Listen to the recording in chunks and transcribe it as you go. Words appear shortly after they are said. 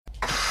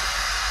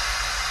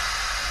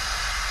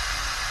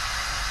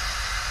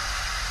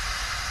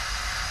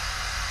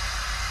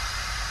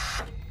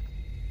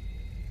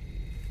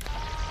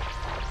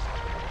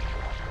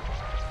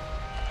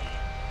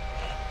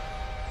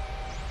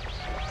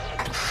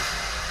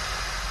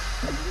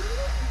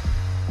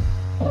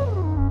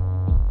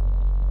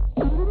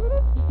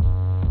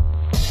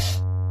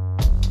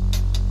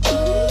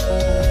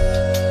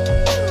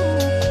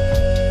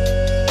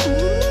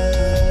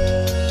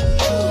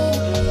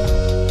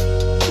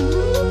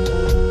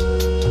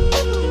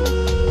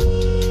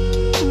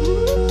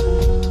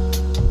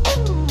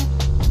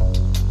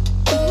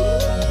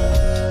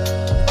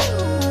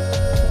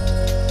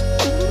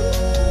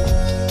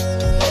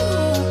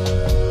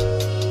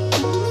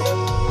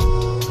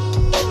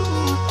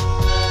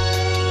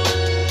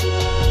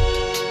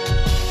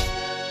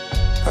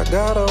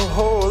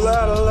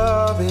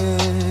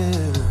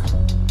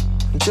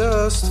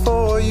just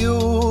for you.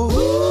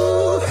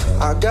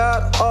 I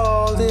got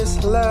all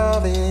this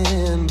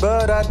loving,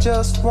 but I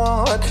just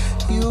want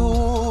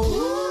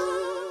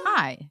you.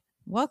 Hi,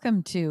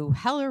 welcome to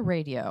Heller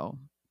Radio.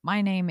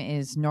 My name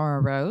is Nora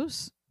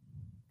Rose.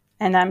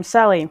 And I'm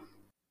Sally.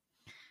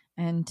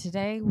 And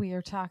today we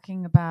are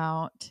talking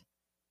about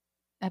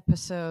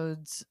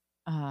episodes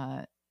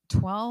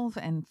 12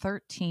 and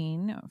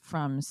 13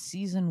 from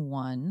season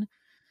 1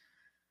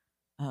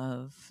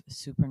 of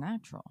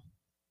Supernatural.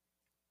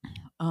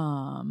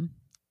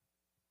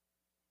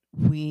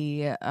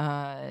 We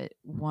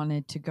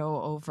wanted to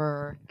go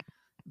over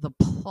the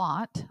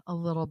plot a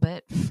little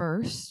bit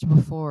first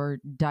before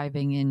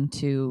diving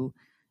into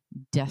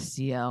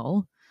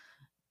Destiel.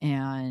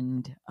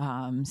 And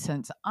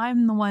since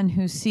I'm the one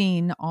who's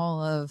seen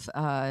all of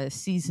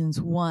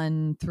seasons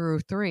 1 through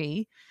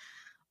 3,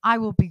 I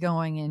will be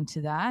going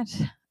into that.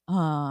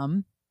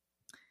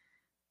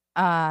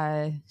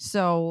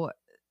 So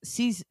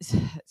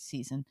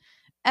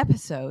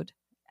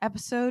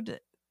episode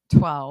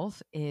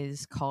 12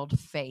 is called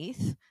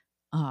Faith,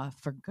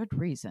 for good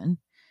reason.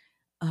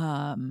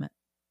 Because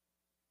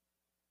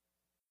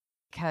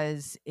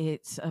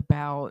it's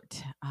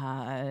about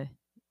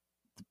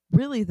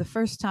really the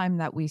first time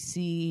that we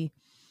see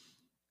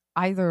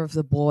either of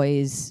the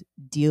boys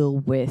deal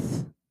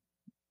with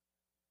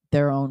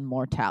their own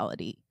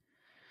mortality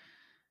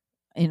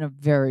in a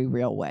very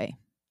real way.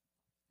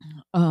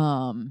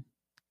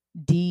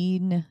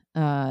 Dean,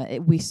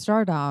 we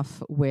start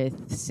off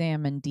with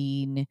Sam and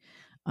Dean.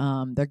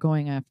 They're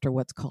going after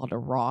what's called a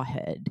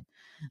rawhead.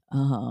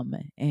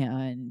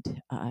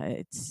 And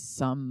it's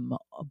some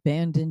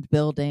abandoned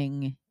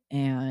building,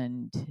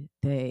 and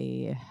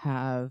they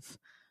have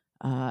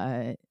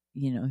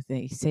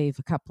they save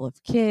a couple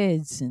of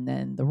kids, and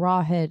then the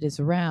rawhead is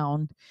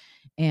around,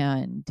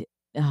 and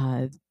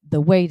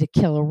the way to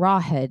kill a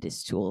rawhead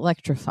is to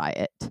electrify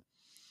it.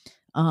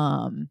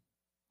 And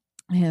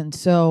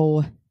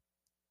so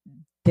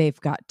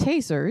they've got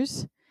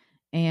tasers,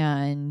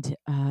 and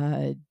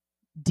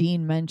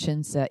Dean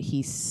mentions that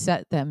he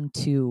set them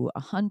to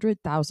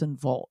 100,000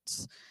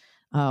 volts,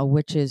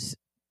 which is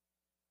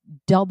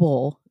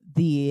double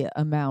the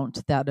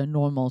amount that a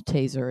normal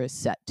taser is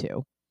set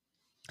to.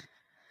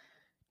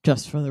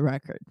 Just for the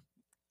record.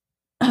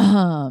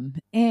 And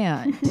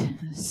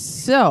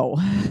so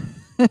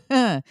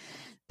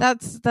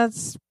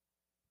that's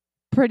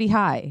pretty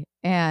high.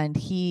 And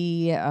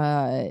he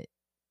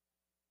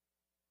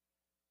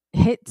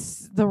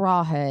hits the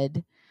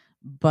rawhead,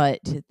 but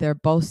they're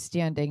both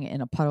standing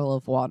in a puddle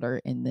of water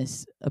in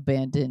this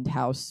abandoned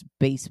house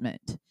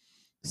basement.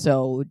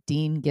 So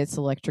Dean gets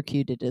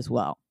electrocuted as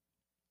well.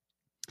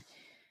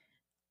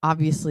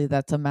 Obviously,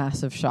 that's a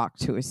massive shock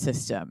to his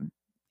system.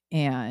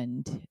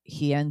 And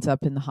he ends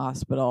up in the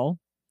hospital,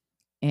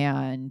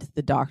 and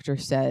the doctor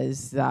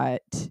says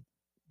that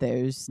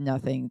there's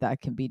nothing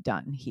that can be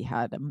done. He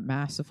had a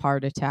massive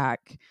heart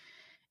attack,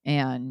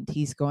 and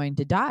he's going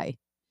to die.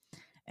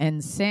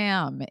 And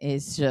Sam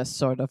is just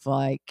sort of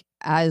like,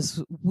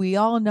 as we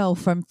all know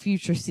from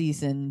future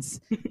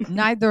seasons,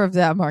 neither of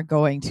them are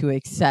going to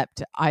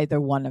accept either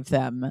one of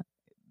them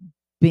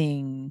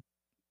being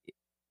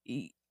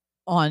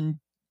on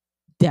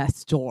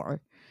death's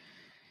door.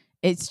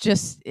 It's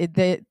just,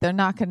 they're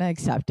not going to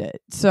accept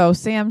it. So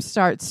Sam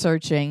starts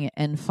searching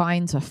and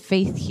finds a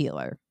faith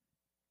healer.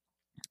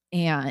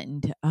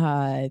 And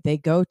they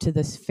go to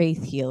this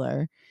faith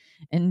healer.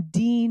 And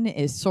Dean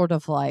is sort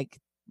of like,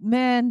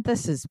 man,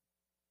 this is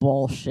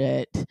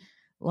bullshit.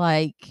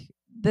 Like,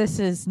 this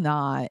is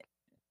not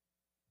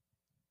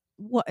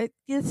what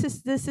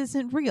this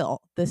isn't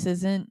real. This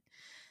isn't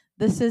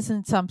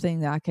something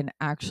that can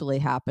actually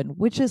happen,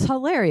 which is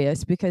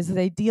hilarious because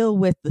they deal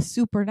with the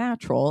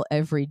supernatural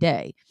every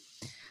day.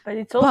 But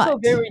it's also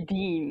very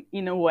Dean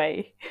in a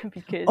way.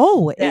 Because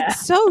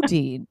it's so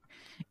Dean.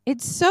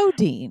 It's so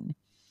Dean.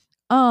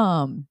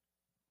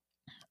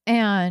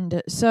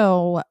 And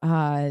so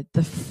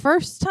the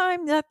first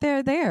time that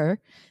they're there,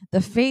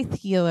 the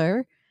faith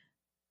healer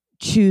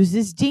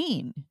chooses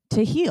Dean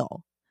to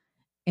heal.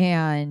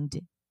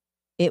 And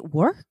it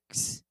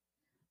works.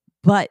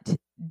 But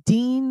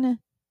Dean,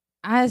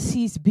 as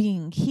he's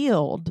being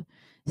healed,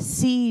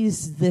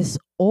 sees this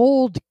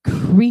old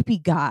creepy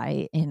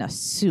guy in a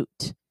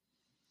suit,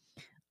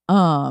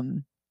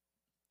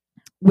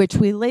 which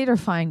we later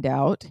find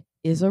out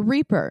is a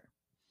Reaper.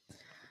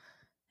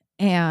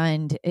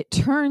 And it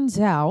turns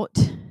out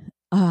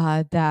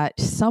that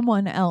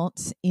someone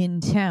else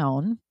in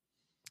town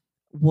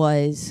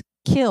was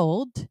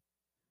killed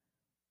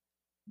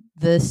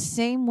the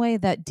same way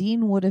that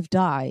Dean would have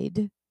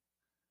died,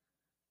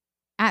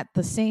 at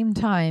the same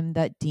time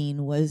that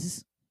Dean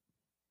was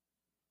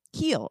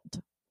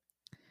healed.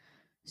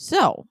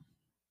 So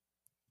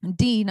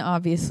Dean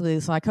obviously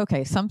is like,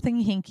 okay,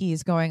 something hinky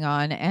is going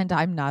on, and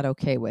I'm not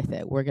okay with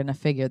it. We're going to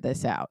figure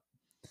this out.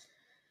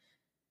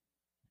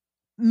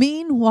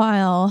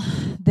 Meanwhile,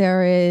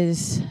 there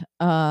is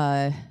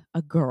a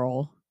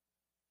girl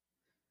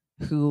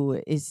who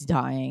is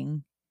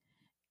dying,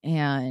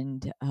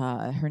 and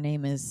her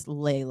name is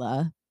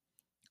Layla.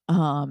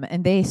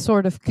 And they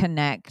sort of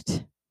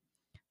connect.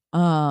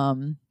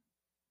 And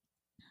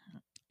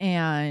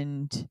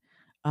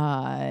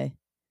a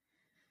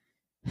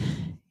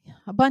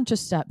bunch of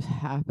stuff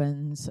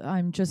happens.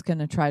 I'm just going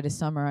to try to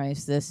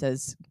summarize this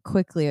as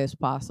quickly as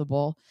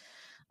possible.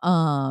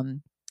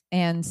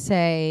 And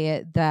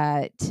say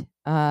that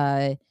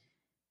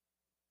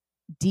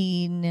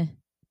Dean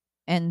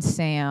and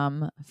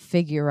Sam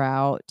figure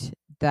out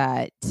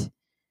that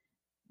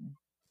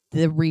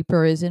the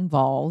Reaper is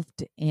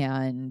involved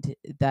and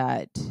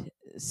that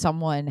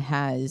someone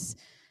has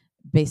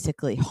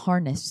basically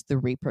harnessed the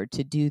Reaper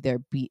to do their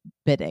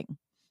bidding.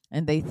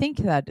 And they think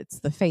that it's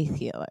the Faith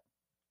Healer.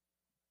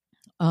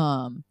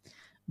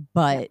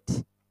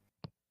 But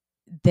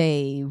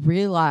they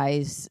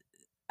realize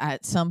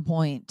at some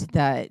point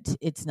that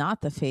it's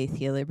not the Faith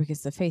Healer,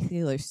 because the Faith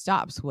Healer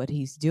stops what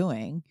he's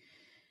doing.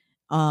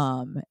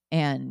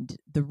 And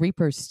the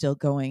Reaper's still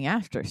going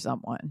after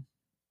someone.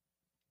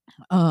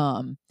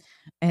 And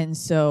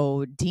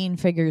so Dean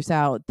figures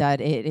out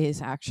that it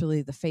is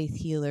actually the Faith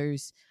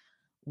Healer's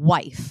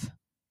wife,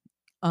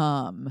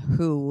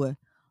 who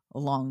a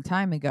long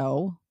time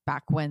ago,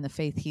 back when the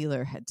Faith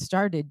Healer had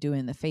started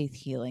doing the faith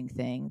healing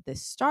thing,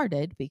 this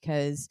started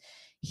because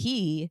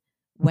he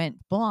went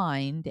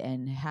blind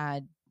and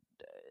had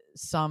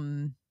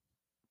some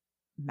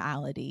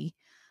malady,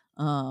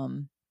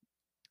 and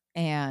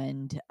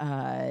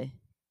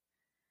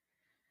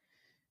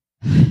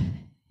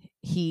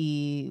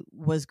he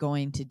was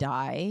going to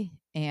die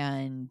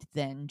and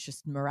then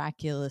just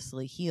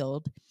miraculously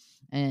healed.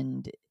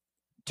 And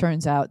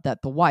turns out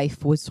that the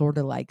wife was sort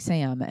of like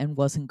Sam and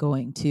wasn't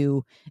going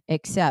to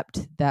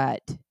accept that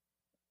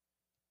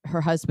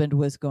her husband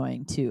was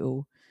going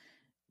to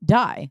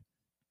die.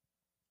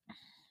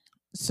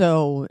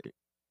 So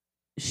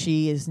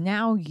she is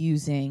now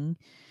using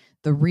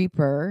the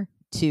Reaper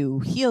to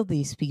heal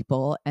these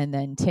people and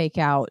then take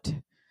out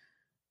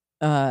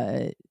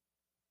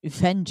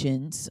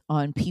vengeance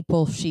on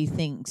people she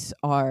thinks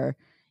are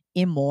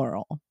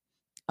immoral.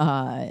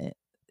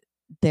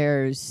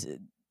 There's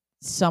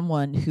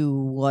someone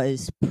who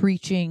was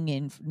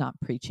not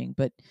preaching,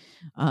 but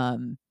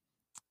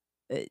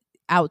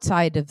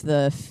outside of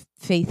the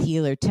faith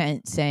healer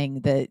tent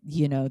saying that,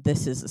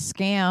 this is a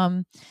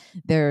scam.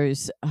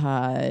 There's,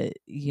 a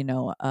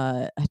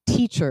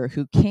teacher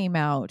who came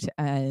out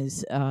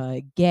as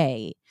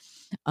gay,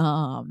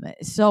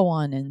 so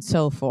on and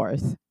so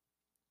forth.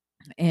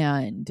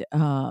 And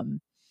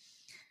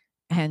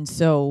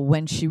so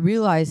when she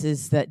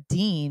realizes that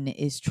Dean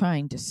is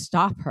trying to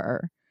stop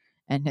her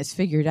and has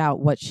figured out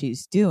what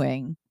she's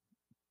doing,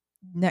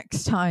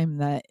 next time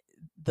that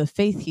the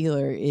faith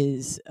healer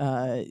is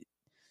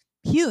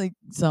healing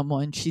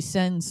someone, she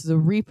sends the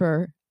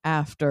Reaper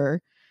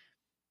after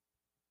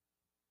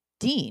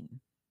Dean.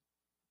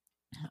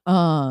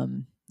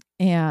 And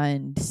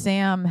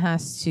Sam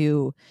has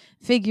to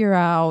figure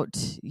out,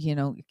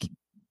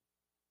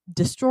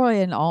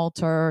 destroy an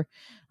altar,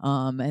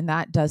 and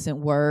that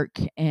doesn't work.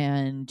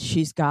 And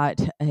she's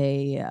got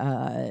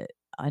a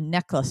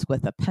necklace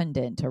with a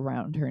pendant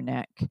around her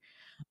neck.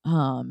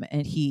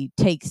 And he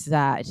takes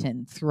that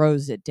and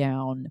throws it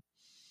down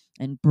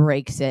and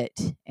breaks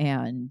it.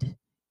 And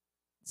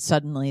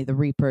suddenly the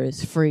Reaper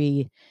is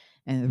free,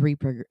 and the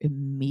Reaper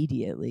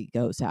immediately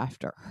goes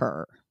after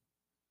her.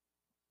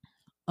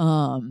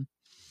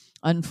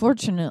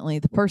 Unfortunately,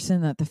 the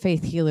person that the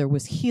faith healer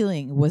was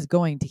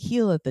going to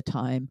heal at the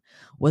time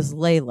was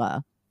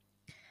Layla.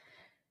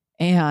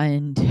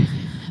 And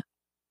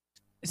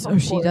so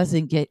she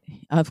doesn't get,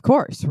 of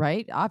course,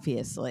 right?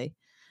 Obviously.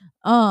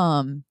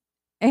 And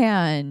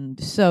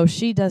so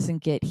she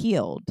doesn't get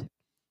healed.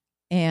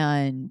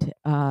 And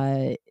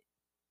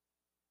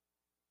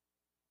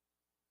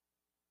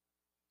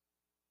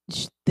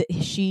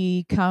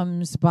she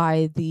comes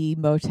by the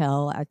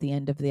motel at the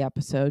end of the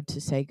episode to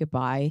say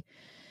goodbye.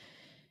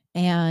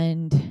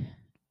 And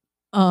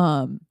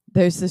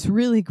there's this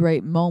really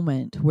great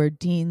moment where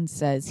Dean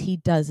says he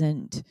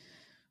doesn't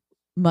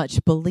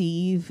much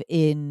believe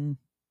in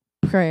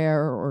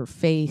prayer or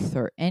faith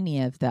or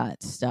any of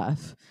that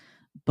stuff,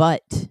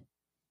 but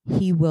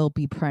he will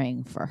be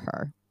praying for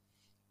her.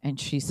 And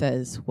she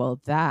says, well,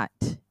 that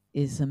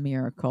is a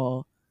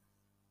miracle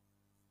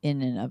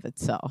in and of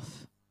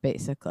itself,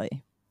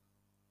 basically.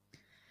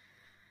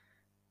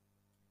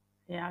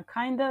 Yeah,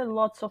 kind of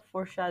lots of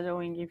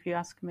foreshadowing, if you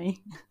ask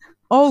me.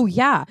 Oh,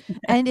 yeah.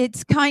 And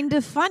it's kind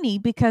of funny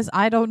because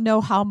I don't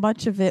know how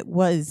much of it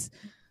was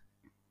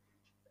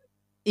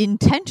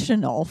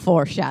intentional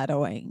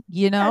foreshadowing,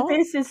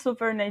 This is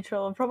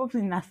supernatural.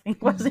 Probably nothing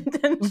was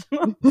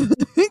intentional.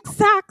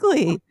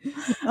 Exactly.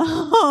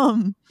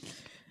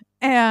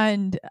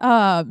 And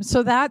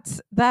so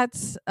that's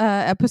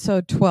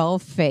episode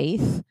 12,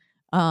 Faith.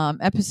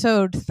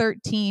 Episode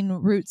 13,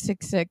 Route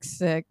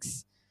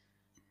 666.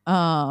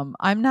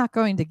 I'm not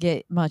going to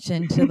get much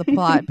into the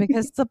plot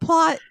because the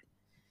plot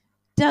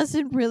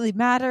doesn't really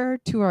matter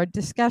to our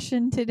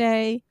discussion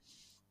today.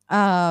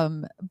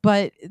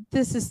 But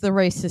this is the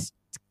racist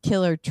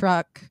killer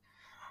truck.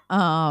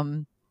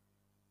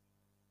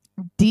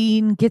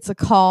 Dean gets a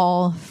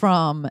call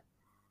from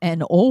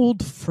an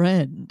old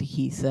friend,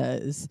 he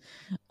says.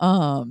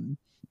 And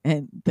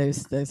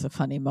there's a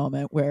funny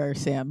moment where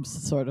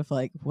Sam's sort of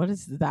like, what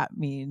does that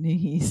mean?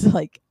 He's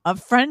like, a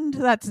friend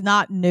that's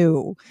not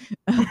new.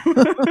 But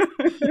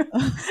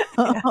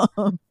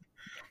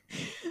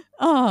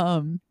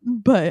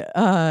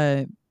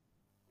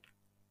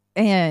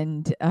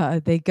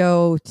they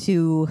go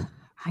to,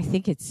 I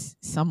think it's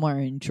somewhere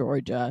in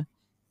Georgia,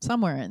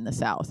 somewhere in the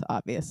South,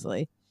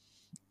 obviously.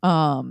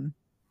 There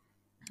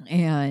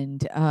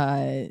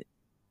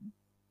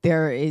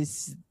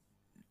is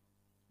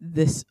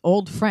this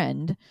old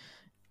friend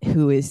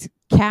who is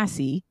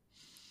Cassie.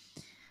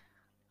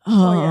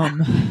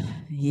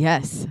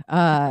 Yes.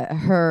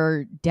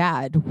 Her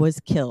dad was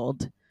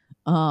killed,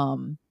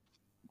 run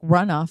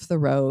off the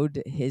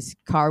road. His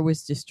car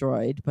was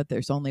destroyed, but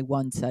there's only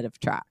one set of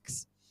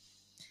tracks.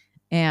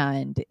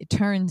 And it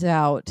turns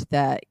out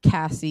that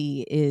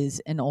Cassie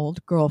is an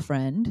old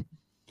girlfriend.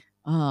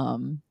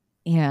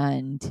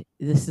 And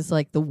this is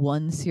like the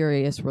one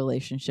serious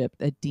relationship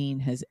that Dean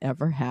has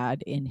ever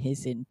had in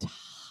his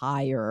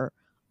entire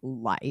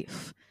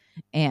life.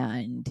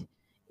 And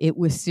it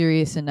was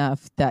serious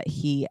enough that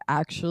he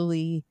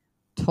actually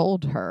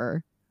told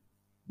her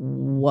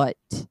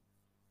what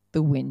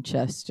the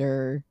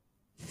Winchester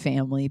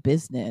family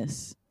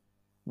business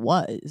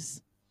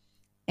was.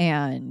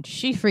 And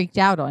she freaked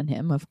out on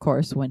him, of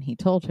course, when he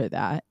told her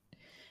that,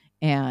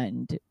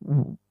 and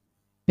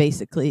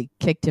basically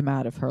kicked him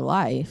out of her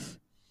life.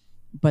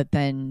 But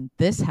then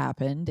this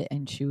happened,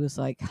 and she was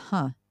like,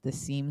 this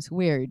seems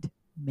weird.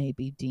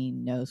 Maybe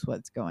Dean knows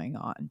what's going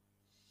on.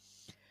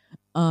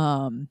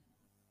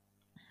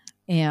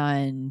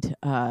 And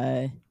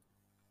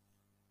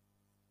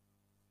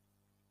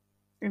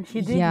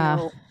he did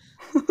know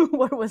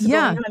what was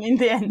going on in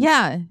the end.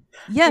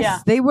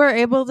 They were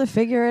able to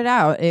figure it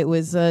out. It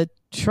was a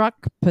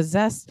truck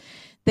possessed.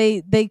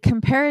 They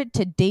compare it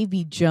to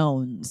Davy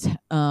Jones,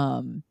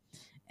 and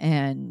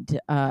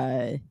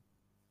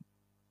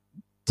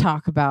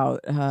talk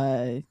about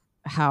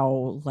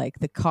how like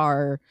the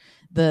car,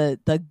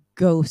 the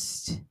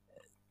ghost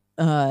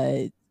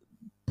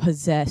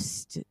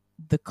possessed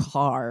the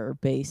car,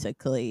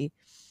 basically.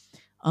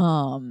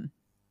 And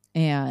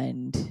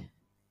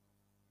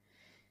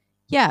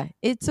yeah,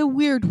 it's a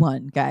weird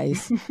one,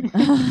 guys.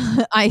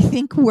 I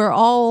think we're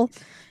all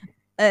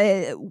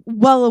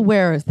well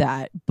aware of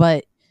that,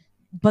 but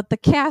the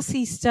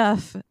Cassie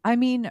stuff, I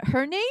mean,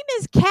 her name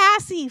is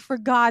Cassie, for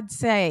God's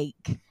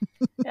sake.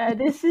 Yeah,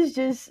 this is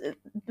just,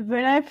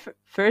 when I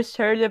first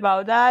heard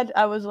about that,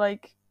 I was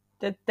like,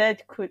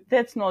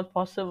 that's not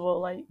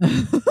possible. Like,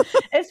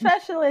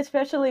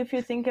 especially if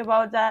you think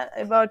about that,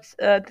 about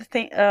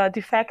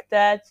the fact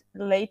that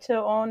later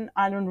on,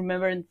 I don't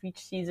remember in which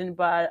season,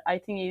 but I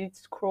think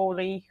it's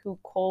Crowley who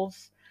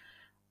calls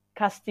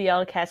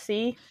Castiel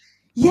Cassie.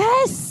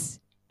 Yes.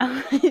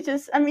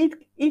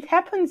 It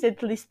happens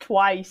at least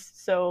twice.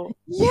 So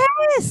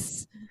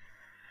yes,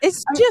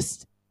 it's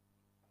just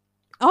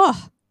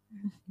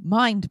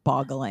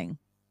mind-boggling.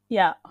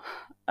 Yeah,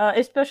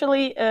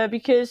 especially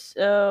because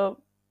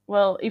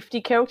if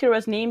the character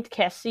was named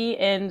Cassie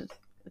and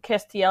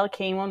Castiel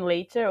came on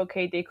later,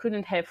 okay, they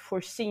couldn't have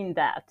foreseen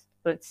that.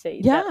 Let's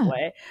say that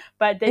way,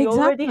 but they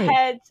already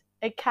had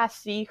a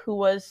Cassie who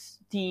was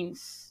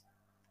Dean's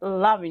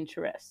love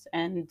interest,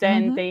 and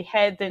then they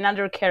had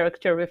another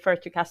character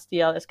referred to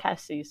Castiel as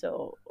Cassie.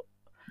 So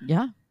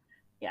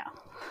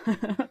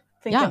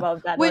think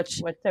about that,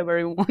 whatever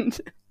you want.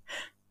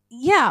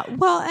 Yeah,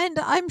 well, and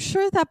I'm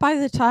sure that by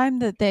the time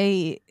that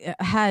they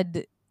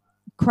had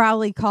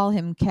Crowley call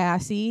him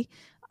Cassie,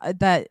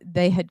 that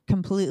they had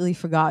completely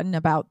forgotten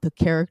about the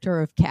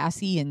character of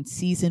Cassie in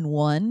season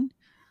 1,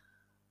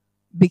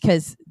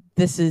 because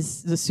this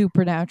is the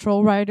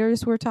Supernatural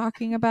writers we're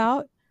talking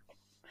about.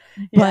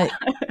 But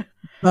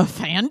the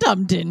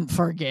fandom didn't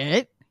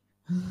forget.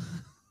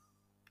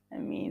 I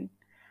mean,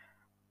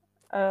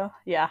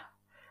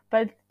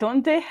 but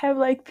don't they have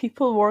like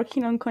people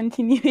working on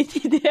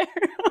continuity there?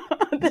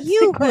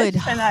 You would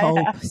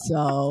hope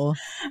so.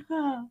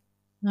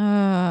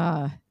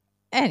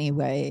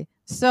 Anyway,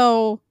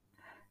 so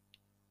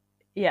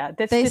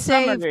that's they the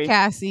save summary.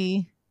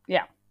 Cassie.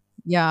 Yeah.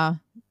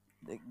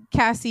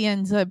 Cassie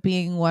ends up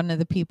being one of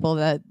the people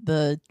that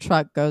the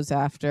truck goes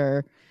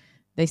after.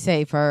 They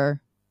save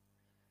her.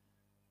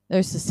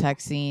 There's a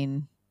sex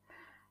scene.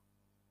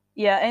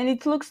 Yeah, and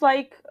it looks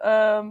like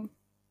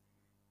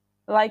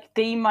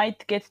they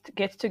might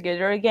get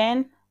together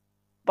again,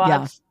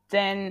 but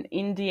then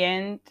in the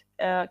end,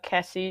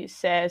 Cassie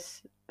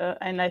says,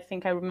 and I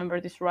think I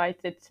remember this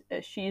right,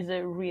 that she's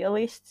a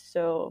realist,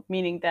 so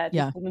meaning that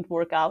it wouldn't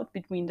work out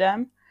between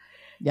them.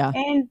 Yeah,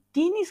 and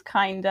Dean is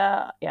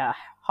kinda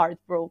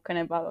heartbroken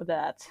about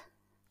that,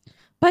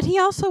 but he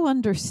also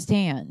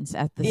understands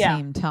at the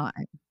same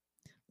time.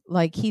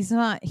 Like he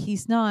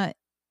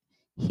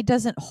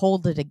doesn't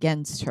hold it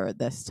against her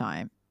this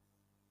time.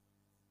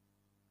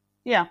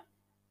 Yeah.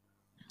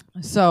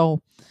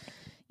 So,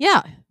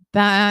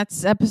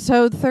 that's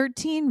episode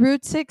 13,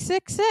 Route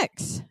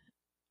 666.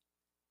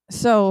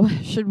 So,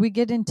 should we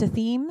get into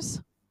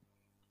themes?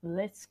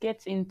 Let's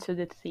get into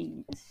the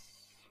themes.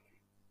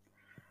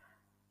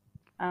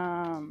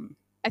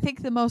 I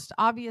think the most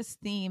obvious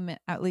theme,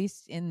 at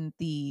least in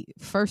the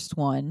first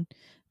one,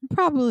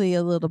 probably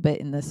a little bit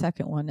in the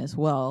second one as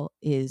well,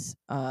 is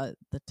the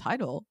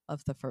title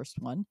of the first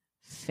one,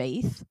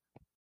 Faith.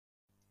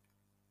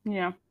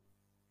 Yeah.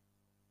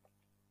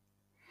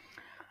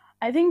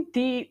 I think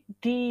the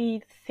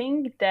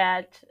thing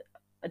that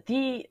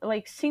the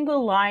like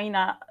single line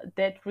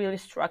that really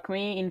struck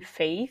me in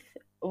Faith,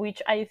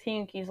 which I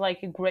think is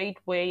like a great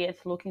way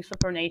at looking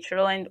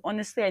supernatural, and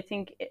honestly, I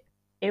think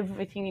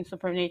everything in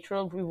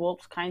supernatural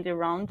revolves kind of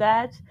around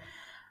that.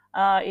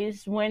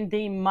 Is when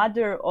the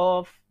mother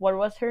of what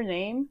was her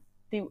name,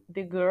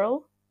 the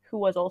girl who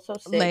was also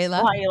sick,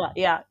 Layla.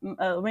 Yeah,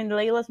 when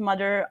Layla's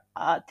mother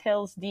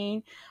tells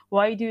Dean,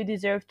 "Why do you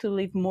deserve to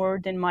live more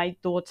than my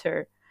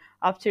daughter?"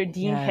 After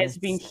Dean has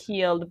been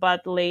healed,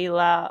 but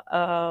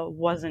Layla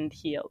wasn't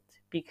healed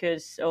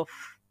because of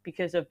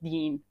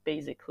Dean,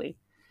 basically.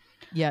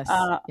 Yes,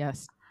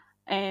 yes.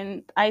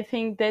 And I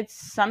think that's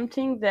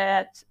something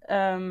that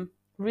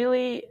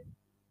really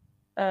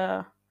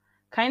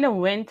kind of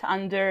went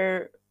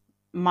under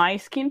my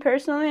skin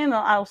personally, and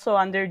also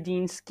under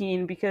Dean's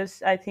skin,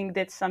 because I think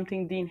that's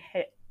something Dean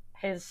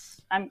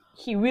has.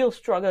 He will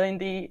struggle in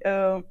the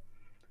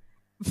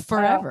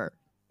forever.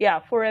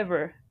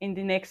 Forever in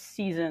the next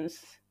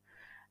seasons.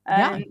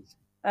 And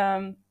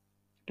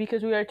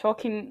because we are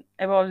talking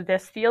about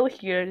Destiel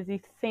here, the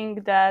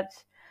thing that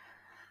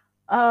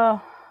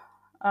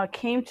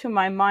came to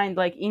my mind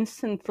like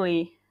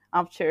instantly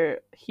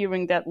after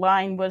hearing that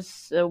line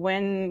was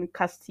when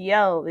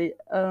Castiel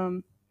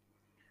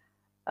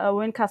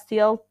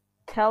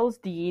tells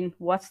Dean,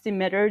 "What's the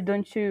matter?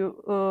 Don't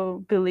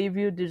you believe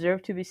you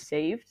deserve to be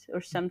saved?" or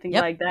something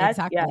like that.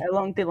 Exactly. Yeah,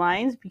 along the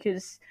lines,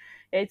 because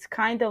it's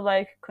kind of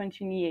like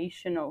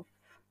continuation of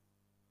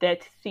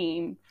that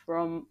theme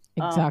from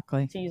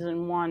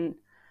season 1.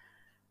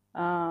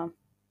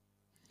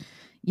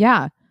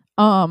 Yeah.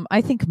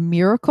 I think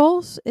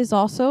miracles is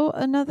also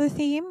another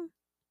theme.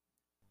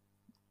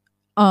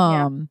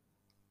 I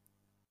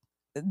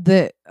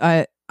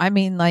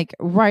mean, like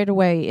right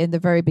away in the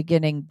very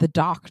beginning, the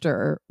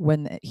doctor,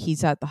 when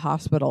he's at the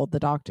hospital, the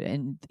doctor,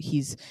 and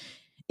he's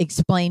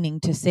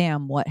explaining to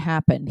Sam what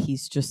happened,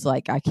 he's just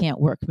like, "I can't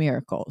work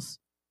miracles."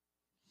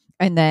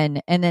 And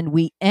then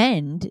we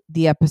end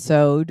the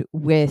episode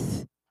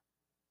with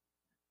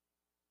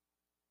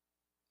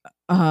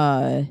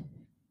Layla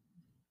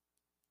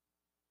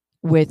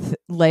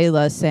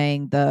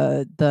saying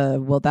the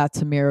well,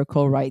 that's a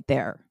miracle right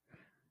there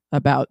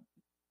about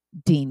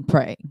Dean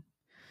praying.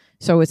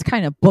 So it's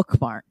kind of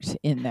bookmarked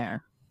in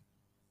there.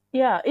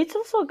 Yeah, it's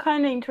also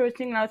kind of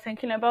interesting now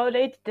thinking about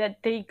it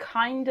that they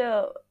kind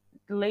of,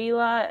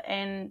 Layla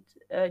and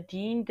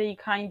Dean, they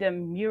kind of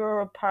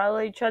mirror or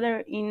parallel each other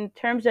in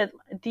terms that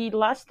the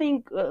last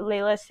thing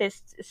Layla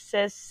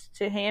says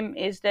to him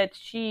is that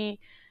she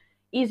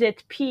is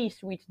at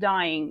peace with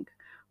dying,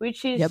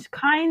 which is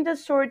kind of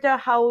sort of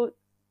how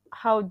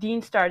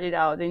Dean started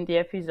out in the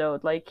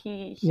episode. Like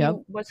he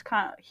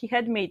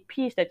had made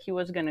peace that he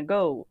was gonna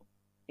go.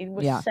 It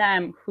was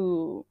Sam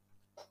who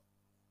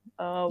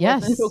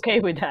wasn't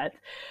okay with that.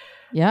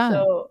 Yeah.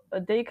 So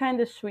they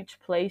kind of switch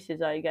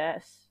places, I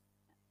guess,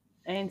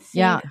 and see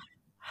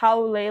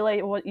how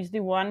Layla is the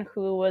one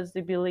who was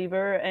the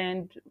believer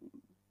and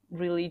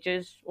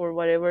religious or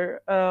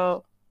whatever.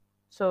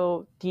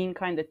 So Dean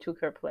kind of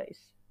took her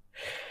place,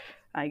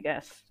 I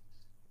guess.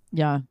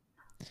 Yeah.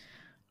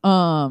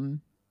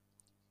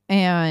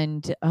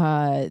 And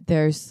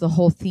there's the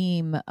whole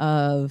theme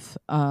of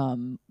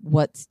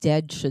what's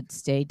dead should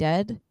stay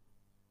dead.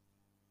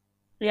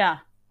 Yeah.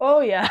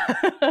 Oh yeah.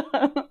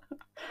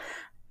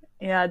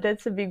 Yeah,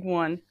 that's a big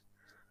one.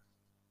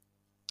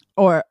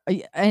 But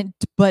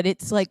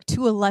it's like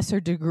to a lesser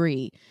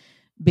degree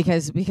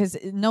because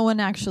no one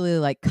actually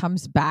like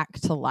comes back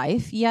to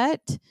life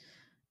yet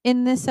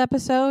in this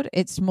episode.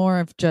 It's more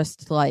of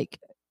just like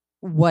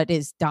what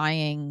is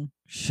dying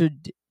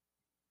should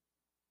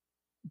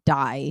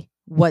die,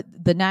 what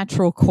the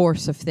natural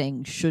course of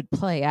things should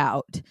play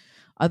out.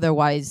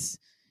 Otherwise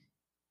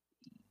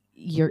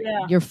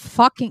you're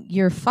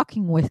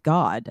fucking with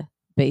God,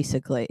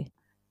 basically.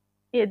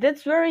 Yeah,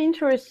 that's very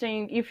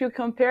interesting. If you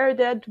compare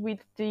that with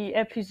the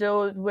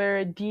episode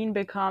where Dean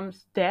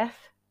becomes Death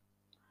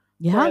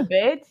for a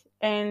bit,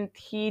 and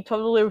he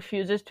totally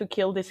refuses to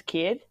kill this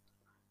kid,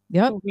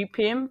 to whip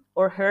him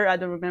or her, I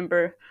don't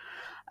remember.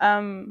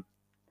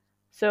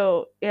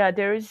 So yeah,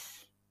 there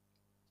is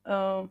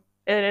a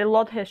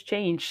lot has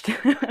changed.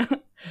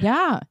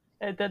 Yeah.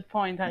 At that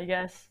point, I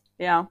guess.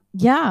 Yeah.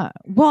 Yeah.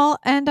 Well,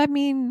 and I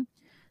mean,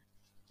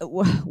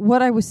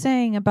 what I was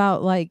saying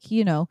about like,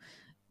 you know,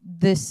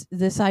 this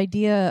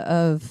idea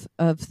of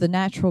the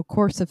natural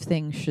course of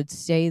things should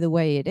stay the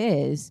way it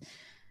is.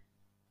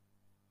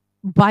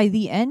 By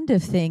the end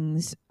of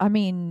things, I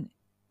mean,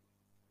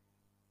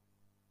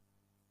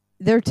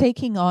 they're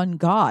taking on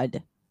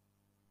God.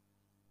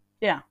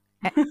 Yeah.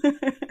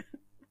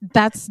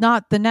 that's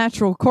not the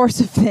natural course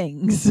of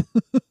things.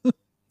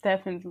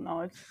 Definitely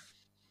not.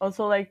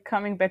 Also, like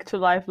coming back to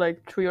life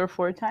like 3 or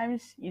 4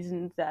 times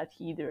isn't that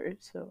either.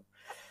 So,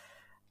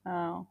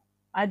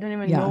 I don't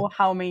even Yeah. know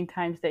how many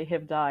times they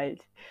have died.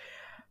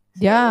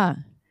 So, Yeah.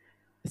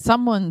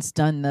 Someone's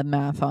done the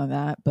math on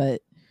that,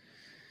 but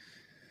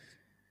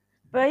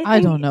I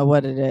think, don't know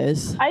what it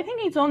is. I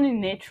think it's only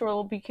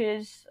natural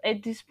because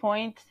at this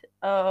point,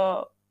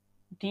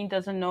 Dean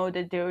doesn't know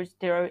that there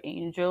are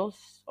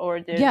angels or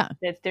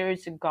that there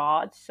is a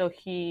God, so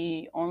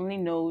he only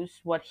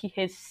knows what he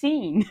has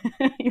seen.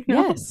 You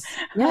know?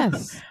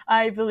 Yes.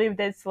 I believe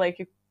that's like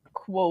a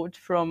quote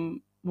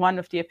from one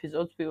of the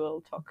episodes we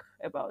will talk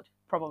about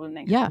probably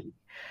next week.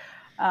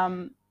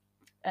 So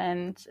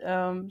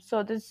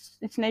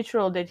it's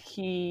natural that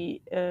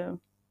he.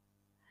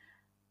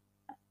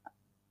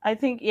 I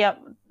think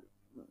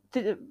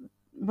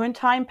when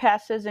time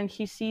passes and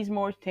he sees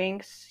more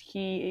things,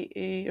 he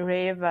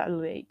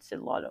reevaluates a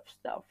lot of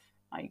stuff,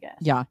 I guess.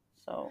 Yeah.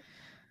 So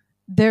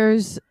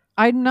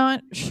I'm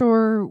not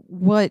sure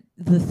what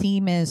the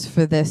theme is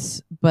for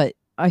this, but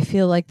I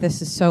feel like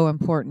this is so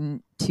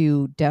important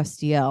to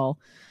Destiel.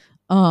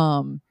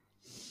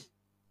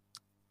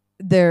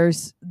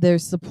 There's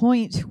the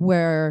point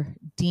where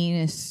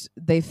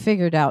they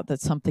figured out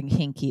that something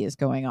hinky is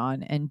going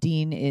on, and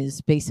Dean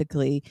is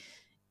basically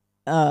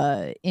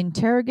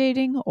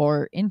interrogating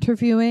or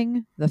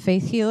interviewing the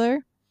faith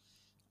healer,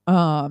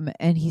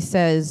 and he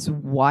says,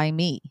 why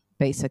me,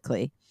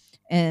 basically.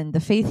 And the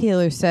faith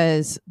healer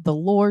says, the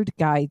Lord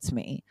guides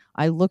me.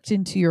 I looked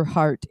into your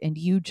heart and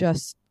you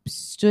just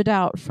stood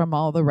out from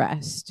all the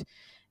rest.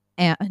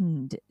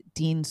 And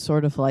Dean's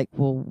sort of like,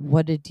 well,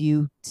 what did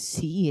you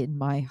see in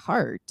my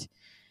heart?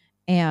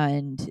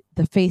 And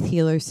the faith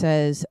healer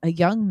says, a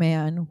young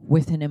man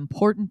with an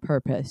important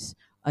purpose,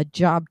 a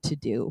job to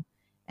do,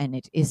 and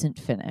it isn't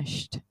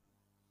finished.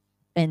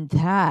 And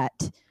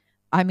that,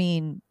 I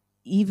mean,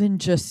 even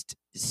just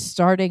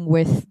starting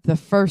with the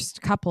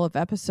first couple of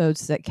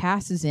episodes that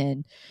Cass is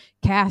in,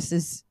 Cass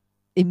is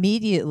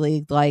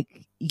immediately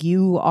like,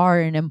 you are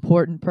an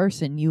important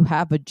person. You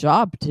have a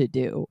job to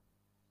do.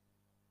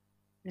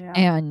 Yeah.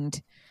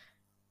 And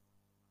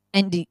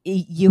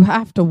you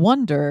have to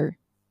wonder,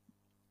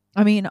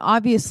 I mean,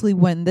 obviously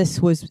when this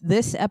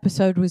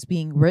episode was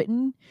being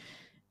written,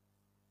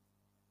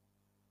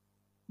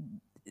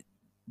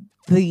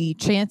 the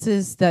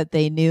chances that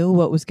they knew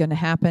what was going to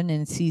happen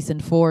in season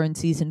 4 and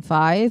season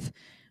 5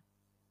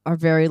 are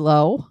very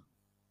low,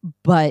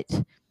 but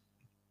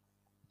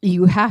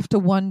you have to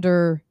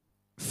wonder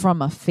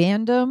from a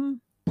fandom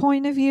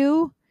point of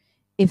view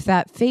if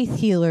that faith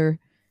healer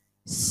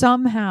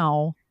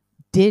somehow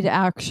did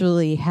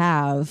actually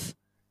have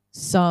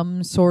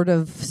some sort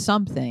of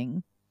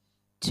something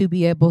to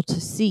be able to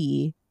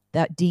see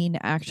that Dean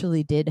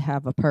actually did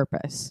have a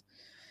purpose,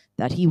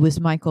 that he was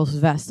Michael's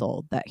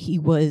vessel, that he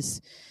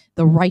was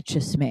the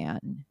righteous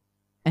man,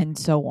 and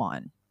so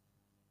on.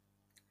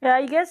 Yeah,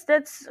 I guess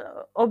that's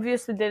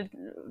obviously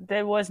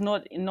that was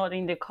not in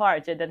the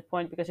cards at that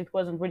point because it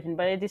wasn't written.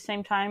 But at the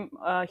same time,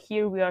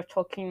 here we are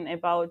talking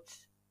about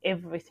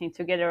everything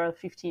together of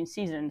 15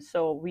 seasons,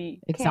 so we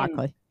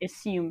can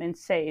assume and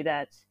say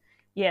that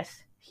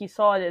yes, he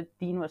saw that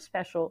Dean was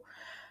special,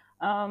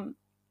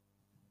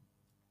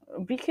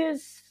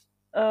 because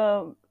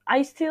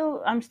I'm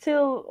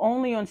still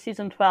only on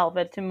season 12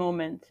 at the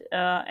moment,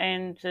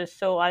 and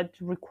so I'd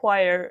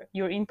require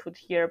your input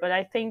here. But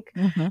I think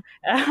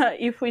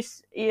if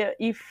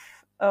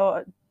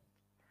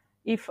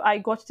I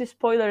got the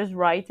spoilers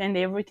right and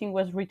everything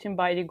was written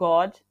by the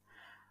God,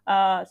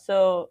 and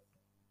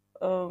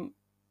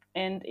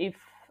if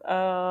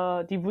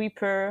the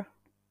Reaper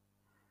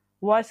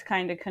was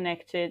kind of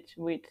connected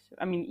with,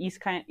 I mean,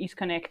 is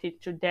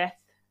connected to death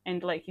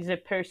and like is a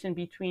person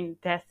between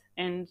death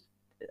and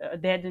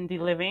dead and the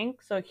living,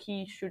 so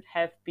he should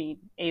have been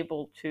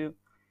able to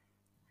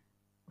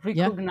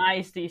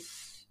recognize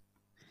this.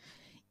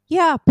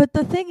 Yeah, but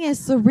the thing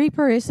is, the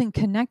Reaper isn't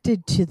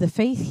connected to the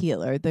faith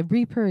healer. The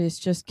Reaper is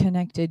just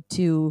connected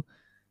to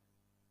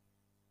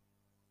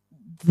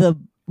the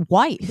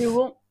wife.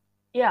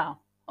 Yeah.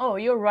 Oh,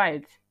 you're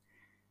right.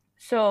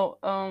 So,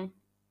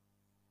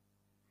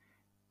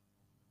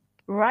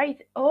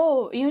 right.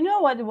 Oh, you know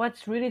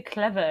what's really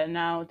clever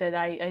now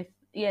that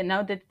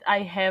now that I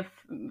have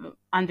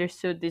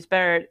understood this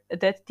better,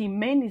 that the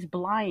man is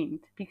blind,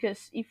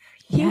 because if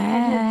he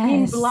had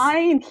been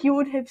blind, he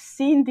would have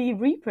seen the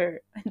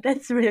Reaper.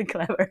 That's really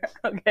clever.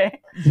 Okay.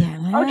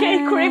 Yes. Okay,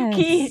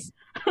 Kripke.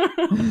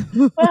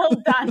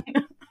 Well done.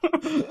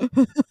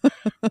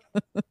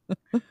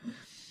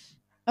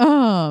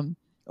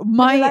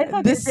 I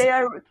thought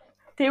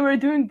they were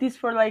doing this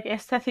for like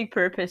aesthetic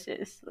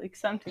purposes, like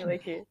something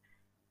like it.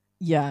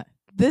 Yeah.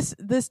 This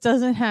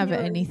doesn't have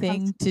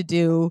anything to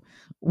do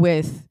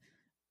with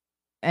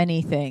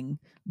anything,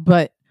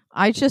 but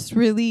I just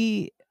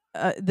really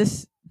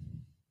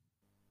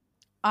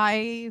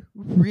I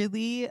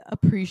really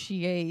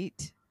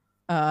appreciate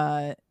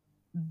the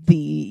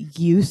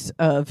use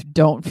of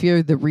 "Don't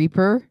Fear the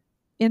Reaper"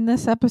 in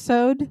this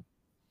episode.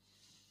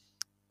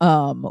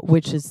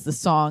 which is the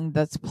song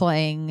that's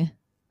playing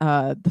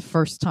the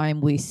first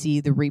time we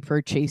see the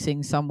Reaper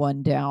chasing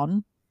someone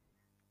down.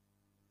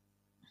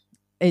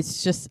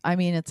 It's just, I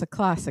mean, it's a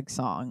classic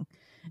song,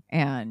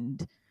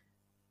 and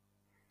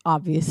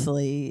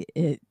obviously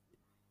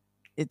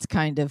it's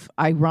kind of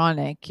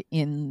ironic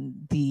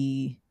in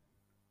the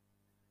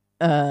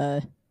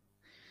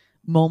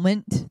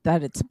moment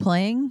that it's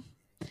playing,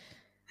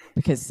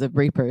 because the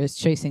Reaper is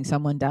chasing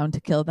someone down to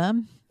kill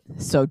them.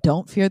 So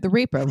don't fear the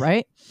Reaper,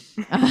 right?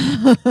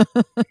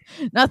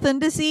 Nothing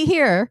to see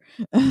here.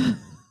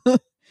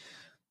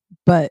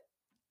 But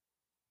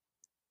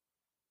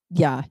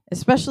yeah,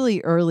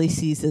 especially early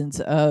seasons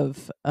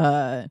of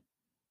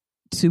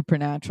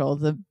Supernatural,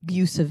 the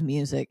use of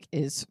music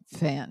is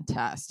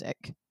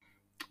fantastic.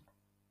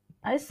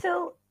 I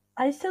still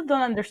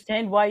don't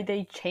understand why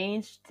they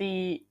changed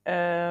the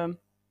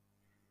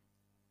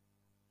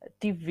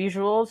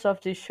visuals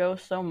of the show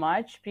so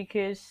much,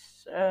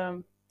 because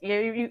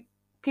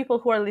people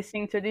who are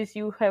listening to this,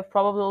 you have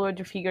probably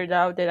already figured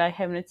out that I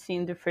haven't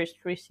seen the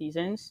first 3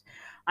 seasons.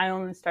 I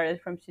only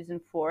started from season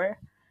 4,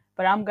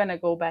 but I'm gonna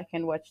go back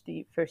and watch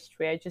the first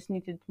 3. I just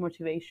needed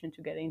motivation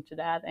to get into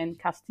that, and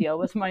Castiel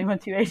was my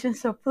motivation,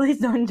 so please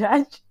don't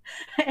judge.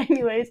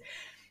 Anyways,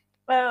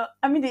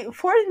 I mean, the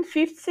 4th and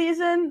 5th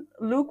season,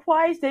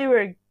 look-wise, they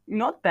were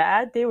not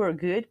bad. They were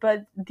good,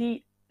 but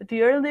the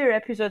earlier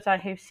episodes I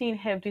have seen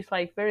have this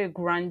like very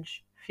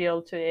grunge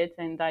feel to it,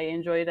 and I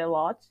enjoy it a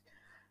lot.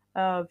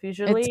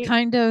 Visually, it's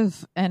kind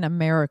of an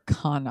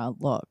Americana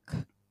look.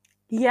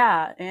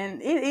 Yeah,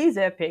 and it is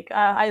epic.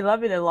 I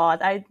love it a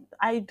lot. I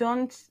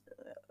don't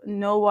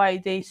know why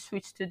they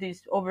switched to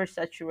these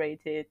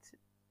oversaturated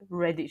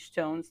reddish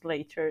tones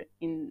later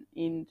in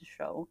the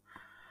show.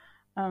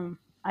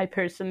 I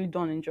personally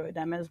don't enjoy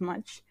them as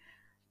much.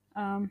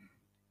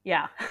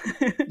 Yeah.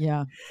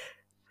 Yeah.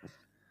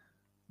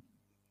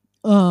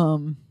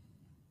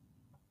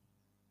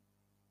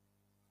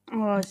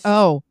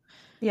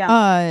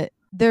 Yeah.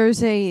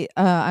 There's a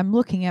I'm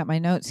looking at my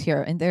notes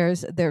here, and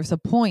there's a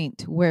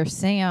point where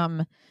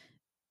Sam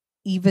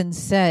even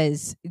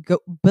says,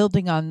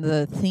 building on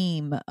the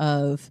theme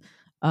of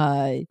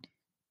things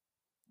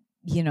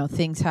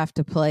have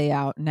to play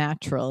out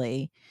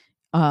naturally.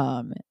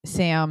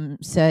 Sam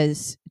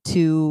says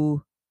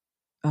to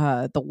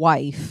the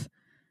wife,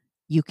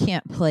 "You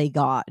can't play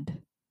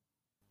God."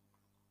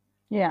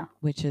 Yeah.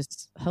 Which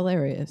is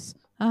hilarious.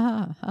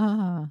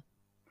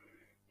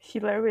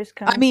 Hilarious.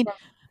 I mean,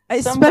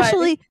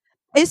 especially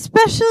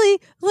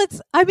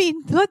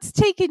let's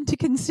take into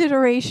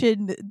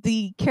consideration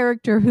the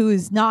character who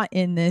is not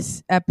in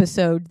this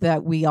episode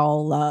that we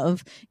all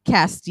love,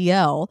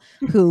 Castiel,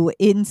 who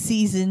in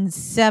season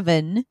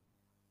 7,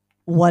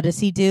 what does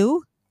he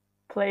do?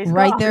 Plays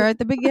right God. There at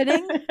the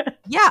beginning.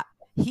 Yeah,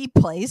 he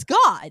plays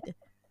God.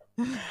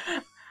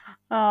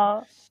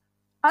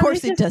 Of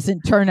course, it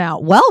doesn't turn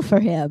out well for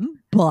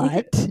him,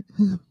 but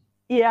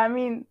yeah, I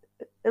mean,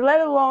 let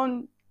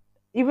alone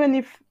even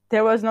if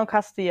there was no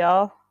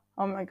Castiel.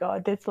 Oh my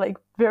god, that's like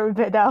very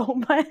bad out.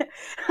 But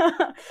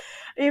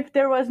if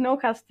there was no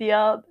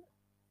Castiel,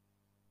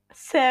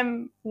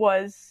 Sam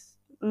was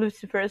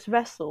Lucifer's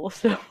vessel.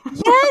 So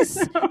yes,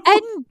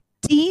 and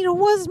Dean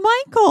was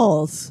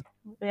Michael's.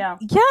 Yeah.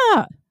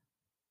 Yeah.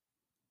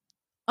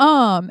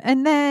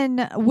 And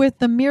then with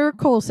the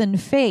miracles and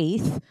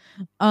faith,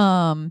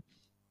 when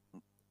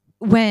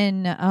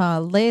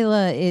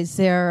Layla is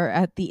there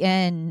at the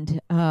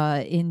end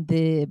in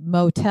the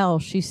motel,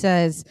 she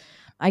says,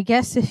 "I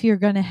guess if you're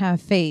going to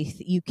have faith,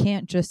 you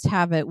can't just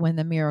have it when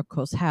the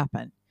miracles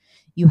happen.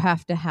 You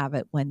have to have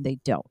it when they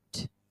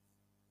don't."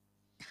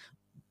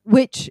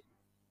 Which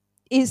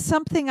is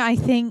something I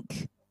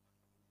think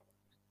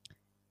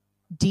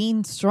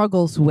Dean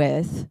struggles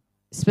with,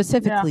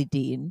 specifically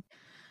Dean,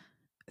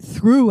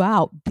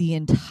 throughout the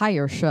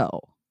entire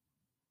show.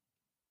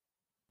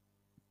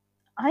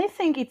 I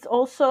think it's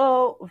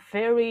also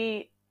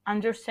very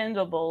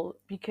understandable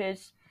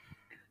because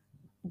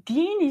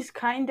Dean is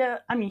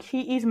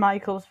he is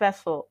Michael's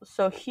vessel,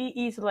 so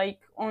he is like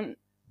on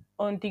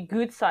the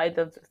good side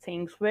of the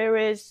things,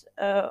 whereas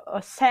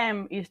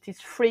Sam is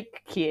this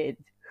freak kid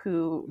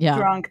who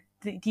drank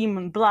the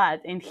demon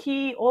blood, and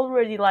he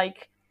already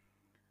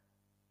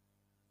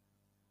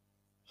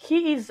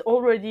he is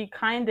already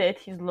kind of at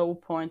his low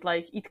point.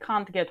 Like, it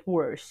can't get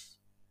worse.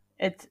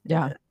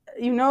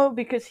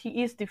 Because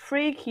he is the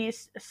freak. He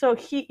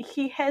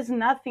has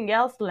nothing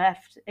else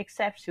left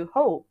except to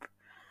hope.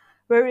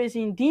 Whereas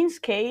in Dean's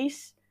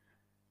case,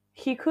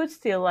 he could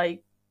still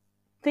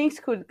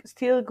things could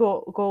still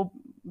go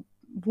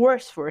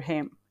worse for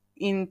him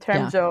in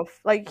terms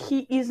of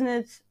he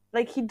isn't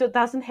he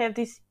doesn't have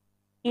this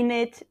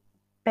innate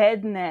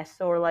badness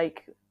or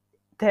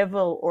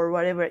devil or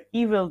whatever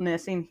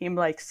evilness in him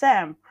like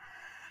Sam,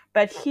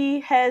 but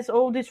he has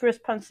all this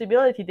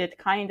responsibility that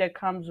kind of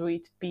comes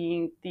with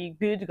being the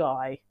good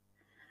guy,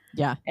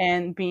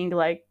 and being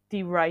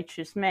the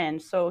righteous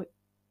man. So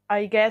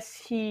I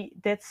guess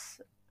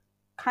that's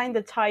kind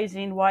of ties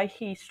in why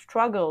he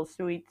struggles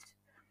with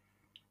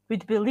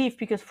with belief,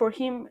 because for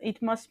him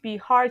it must be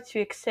hard to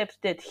accept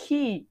that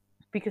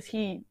because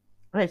he,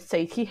 let's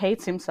say, he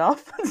hates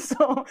himself.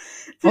 So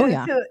Oh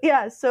yeah.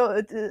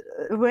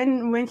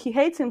 when he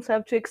hates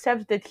himself, to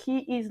accept that he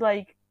is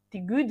like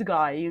the good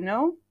guy,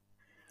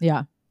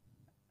 Yeah.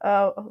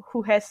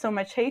 who has so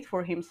much hate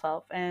for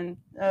himself, and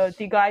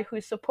the guy who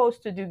is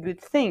supposed to do good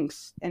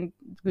things and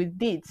good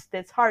deeds,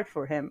 that's hard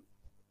for him.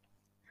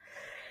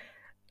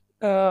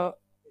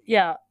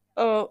 Yeah.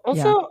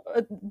 Also,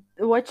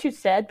 what you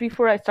said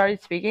before I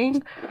started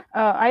speaking,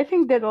 I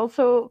think that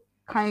also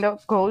kind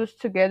of goes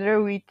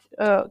together with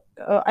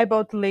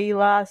about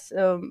Layla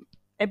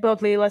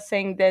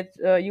saying that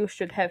you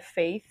should have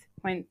faith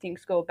when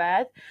things go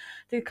bad.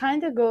 It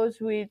kind of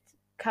goes with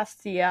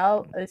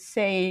Castiel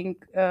saying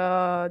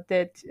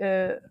that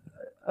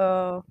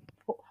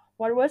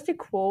what was the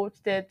quote,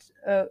 that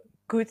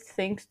good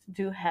things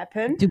do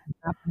happen. Do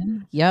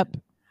happen. Yep.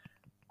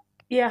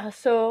 Yeah.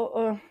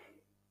 So.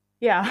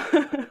 Yeah.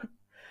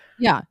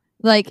 Yeah.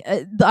 Like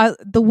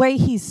the way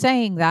he's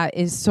saying that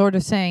is sort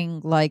of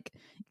saying like,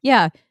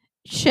 yeah,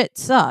 shit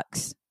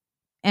sucks.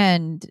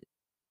 And,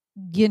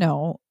 you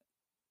know,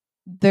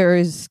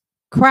 there's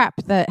crap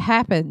that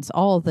happens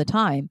all the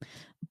time.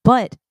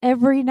 But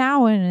every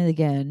now and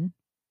again,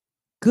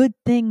 good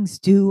things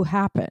do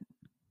happen.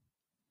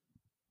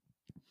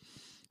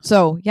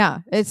 So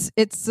yeah, it's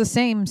the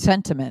same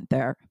sentiment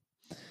there.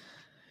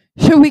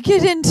 Should we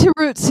get into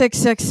Route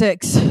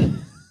 666?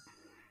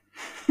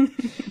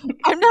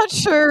 I'm not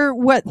sure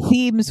what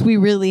themes we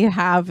really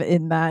have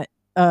in that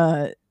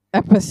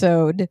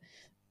episode.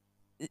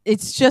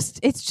 It's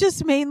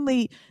just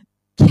mainly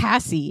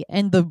Cassie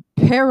and the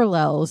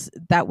parallels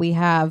that we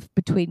have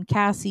between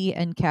Cassie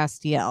and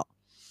Castiel.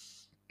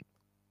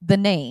 The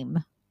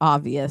name,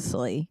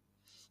 obviously.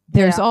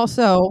 There's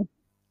also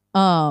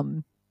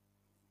Sam.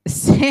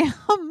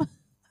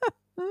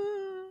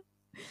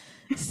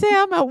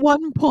 Sam at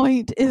one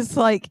point is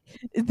like,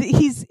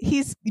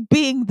 he's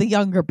being the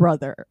younger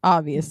brother,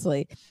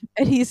 obviously,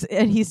 and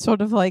he's sort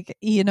of like,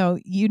 you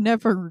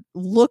never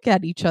look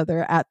at each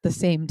other at the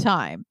same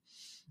time.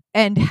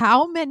 And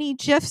how many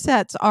GIF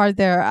sets are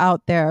there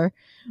out there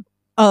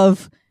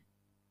of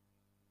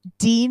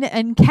Dean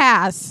and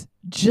Cass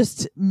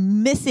just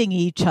missing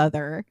each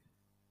other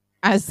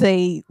as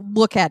they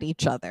look at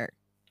each other?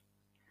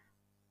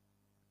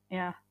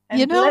 Yeah.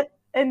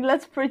 And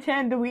let's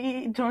pretend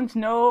we don't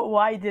know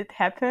why that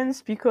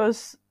happens,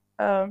 because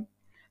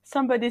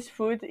somebody's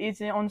foot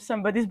is on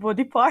somebody's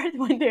body part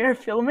when they are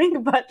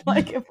filming. But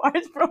like,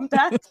 apart from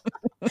that,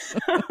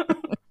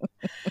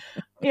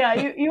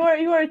 yeah, you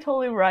are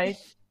totally right.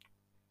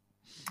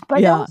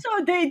 But also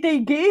they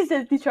gaze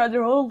at each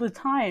other all the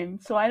time,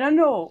 so I don't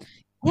know.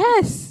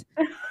 Yes.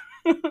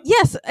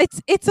 Yes,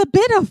 it's a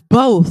bit of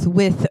both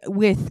with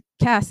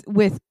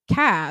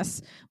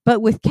Cass,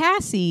 but with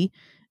Cassie,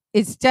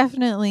 it's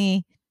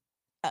definitely.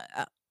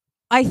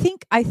 I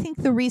think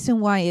the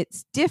reason why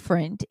it's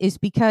different is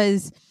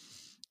because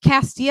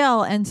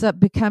Castiel ends up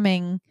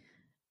becoming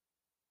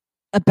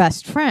a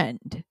best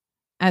friend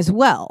as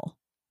well,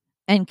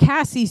 and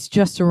Cassie's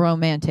just a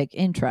romantic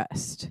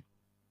interest.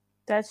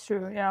 That's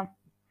true. Yeah.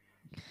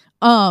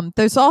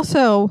 There's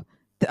also,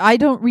 I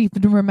don't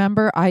even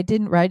remember. I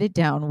didn't write it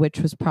down, which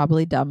was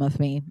probably dumb of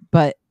me.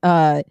 But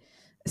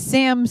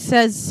Sam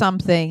says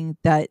something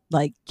that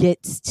like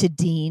gets to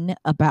Dean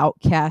about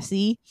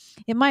Cassie.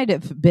 It might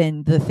have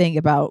been the thing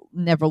about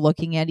never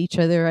looking at each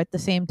other at the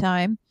same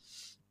time.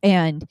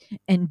 And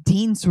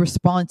Dean's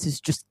response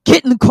is just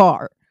get in the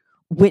car,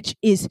 which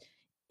is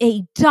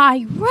a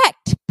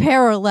direct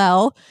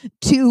parallel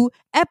to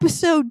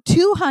episode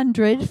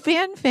 200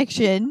 fan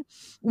fiction,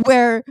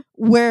 where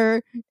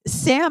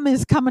Sam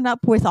is coming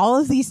up with all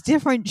of these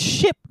different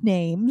ship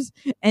names,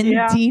 and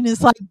Dean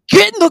is like,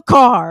 get in the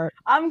car.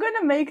 I'm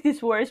gonna make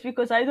this worse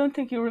because I don't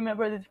think you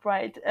remember it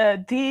right.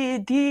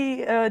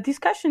 The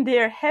discussion they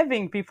are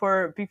having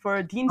before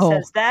Dean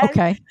says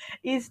that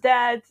is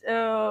that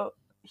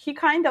he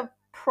kind of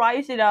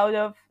priced it out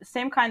of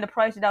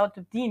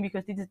Dean,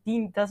 because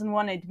Dean doesn't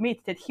want to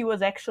admit that he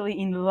was actually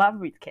in love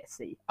with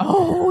Cassie.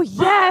 Oh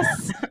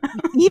yes,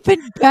 even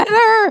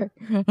better.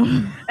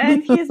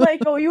 And he's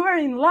like, "Oh, you were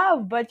in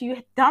love, but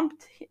you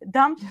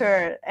dumped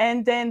her."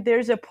 And then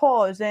there's a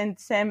pause, and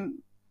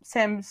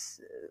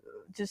Sam's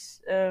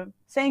just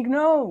saying,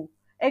 "No,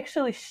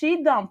 actually,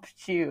 she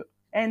dumped you,"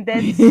 and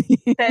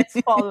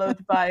that's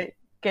followed by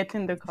get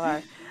in the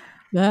car.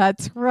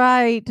 That's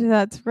right.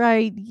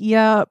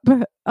 Yep.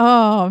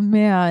 Oh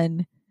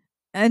man.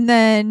 And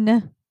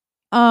then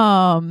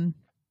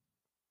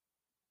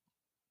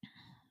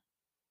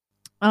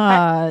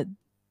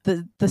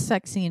the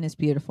sex scene is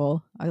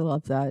beautiful. I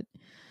love that.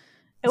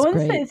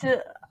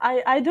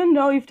 I don't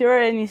know if there are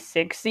any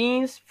sex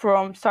scenes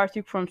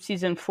starting from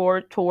season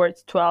 4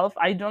 towards 12.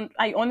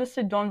 I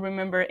honestly don't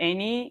remember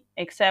any,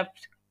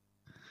 except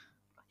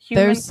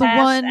Human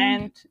Cass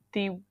and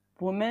the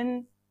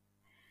woman.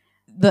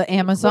 The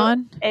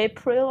Amazon?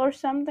 April or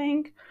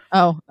something.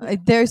 Oh,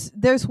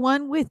 there's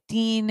one with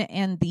Dean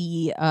and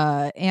the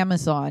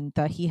Amazon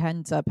that he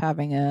ends up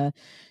having a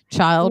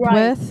child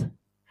Right. with.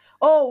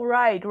 Oh,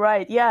 right.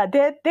 Yeah,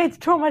 that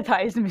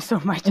traumatized me so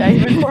much. I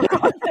even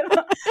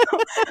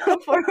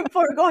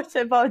forgot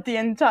about the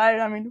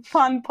entire,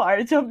 fun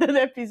part of that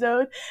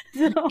episode.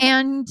 So.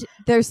 And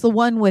there's the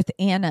one with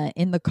Anna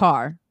in the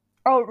car.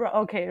 Oh,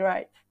 okay,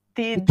 right.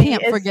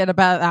 Can't forget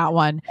about that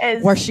one,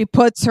 where she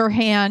puts her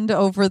hand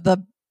over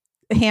the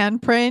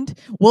handprint.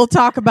 We'll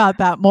talk about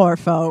that more,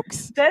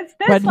 folks. That's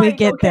when we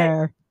get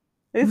there.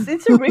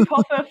 It's a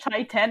ripoff of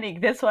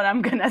Titanic. That's what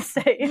I'm gonna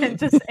say, and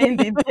just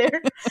end it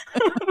there.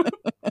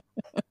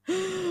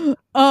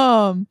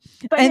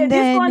 But and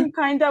then, this one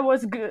kind of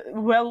was good,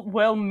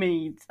 well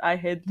made. I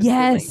had the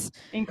feeling,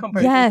 in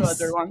comparison to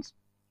other ones,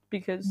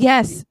 because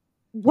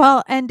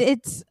well, and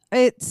it's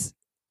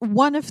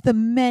one of the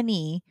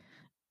many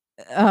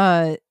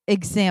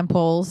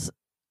examples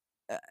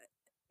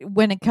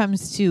when it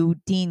comes to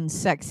Dean's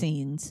sex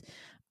scenes,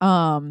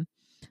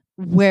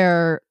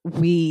 where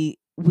we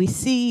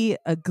see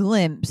a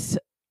glimpse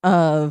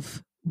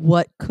of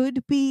what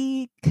could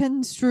be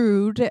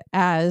construed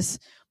as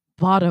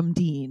bottom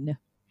Dean,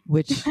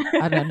 which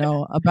I don't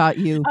know about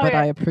you, but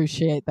I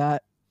appreciate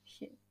that.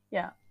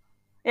 Yeah.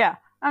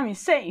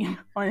 Same,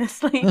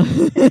 honestly.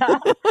 Yeah.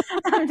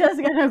 I'm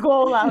just gonna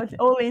go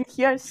all in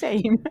here,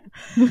 same.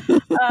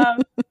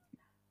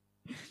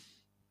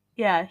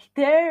 Yeah,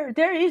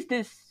 there is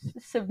this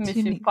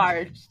submissive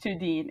part to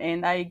Dean,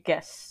 and I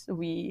guess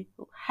we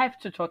have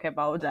to talk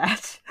about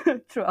that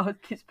throughout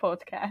this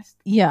podcast.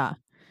 Yeah,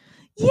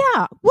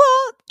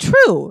 well,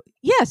 true.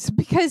 Yes,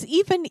 because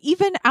even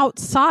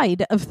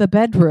outside of the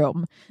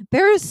bedroom,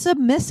 there is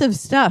submissive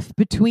stuff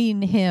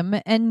between him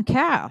and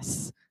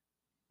Cass.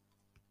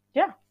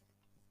 Yeah.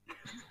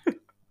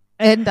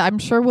 And I'm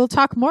sure we'll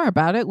talk more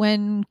about it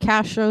when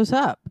Cass shows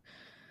up.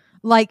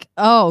 Like,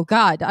 oh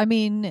God,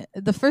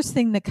 the first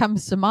thing that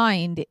comes to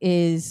mind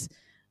is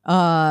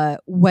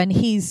when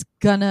he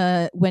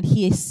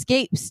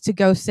escapes to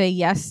go say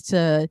yes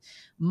to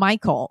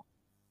Michael.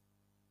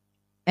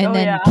 And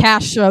then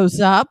Cass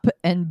shows up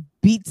and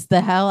beats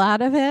the hell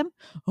out of him.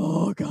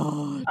 Oh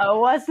God!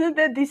 Wasn't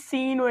that the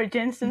scene where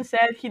Jensen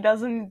said he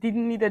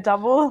didn't need a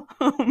double?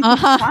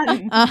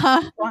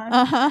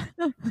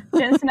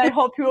 Jensen, I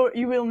hope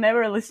you will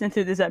never listen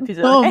to this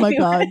episode. Oh my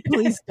God!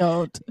 Please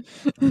don't.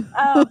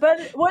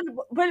 But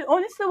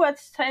honestly, what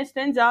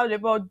stands out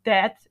about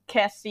that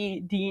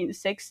Cassie Dean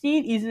sex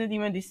scene isn't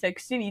even the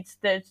sex scene. It's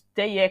that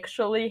they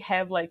actually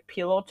have like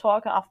pillow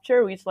talk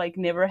after, which like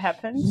never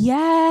happened.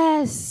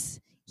 Yes,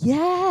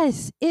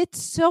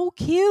 it's so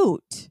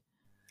cute.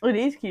 It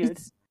is cute.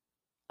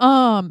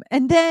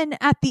 And then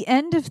at the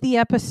end of the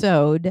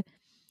episode,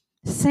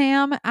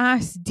 Sam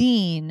asks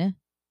Dean,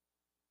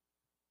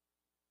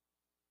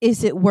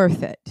 "Is it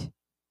worth it?"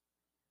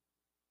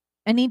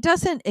 And he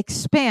doesn't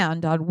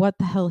expand on what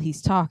the hell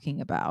he's talking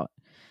about.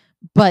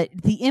 But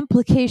the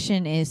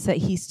implication is that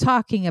he's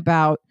talking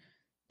about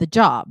the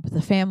job,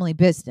 the family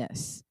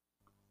business.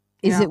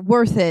 Is it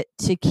worth it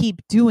to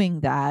keep doing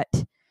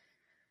that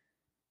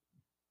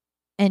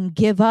and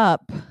give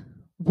up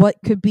what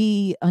could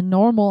be a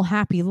normal,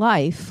 happy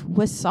life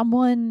with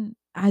someone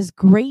as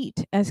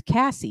great as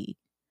Cassie?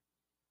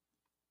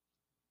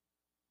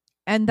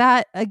 And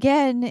that,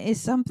 again, is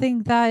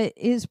something that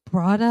is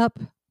brought up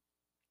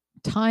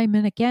time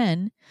and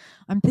again.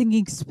 I'm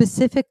thinking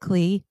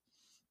specifically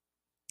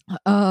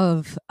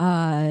of,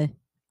 I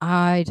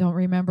don't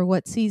remember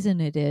what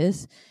season it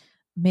is,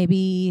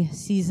 maybe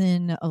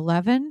season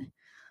 11,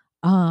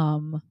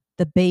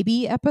 the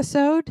baby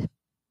episode,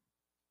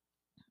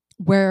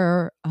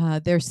 where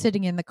they're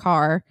sitting in the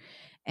car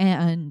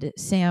and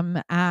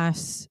Sam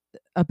asks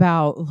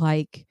about,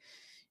 like,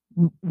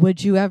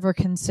 would you ever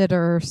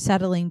consider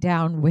settling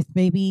down with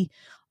maybe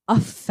a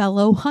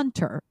fellow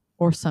hunter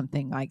or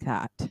something like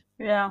that?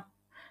 Yeah.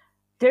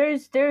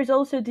 There's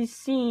also this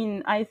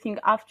scene, I think,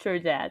 after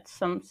that,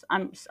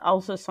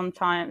 also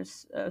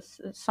sometimes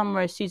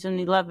somewhere season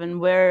 11,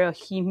 where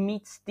he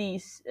meets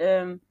these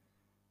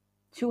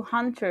two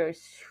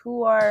hunters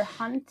who are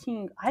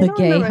hunting. The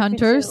gay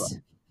hunters?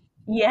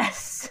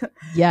 Yes.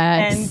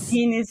 And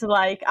Dean is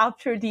like,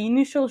 after the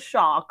initial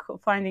shock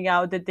of finding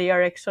out that they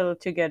are actually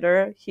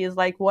together, he's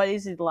like, what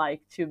is it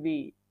like to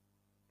be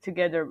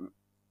together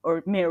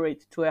or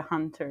married to a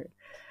hunter?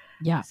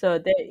 Yeah. So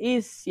there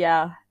is,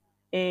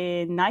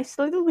 a nice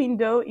little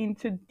window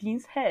into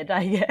Dean's head,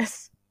 I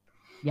guess.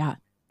 Yeah.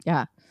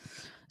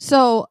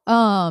 So,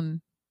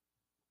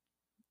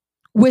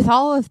 with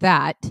all of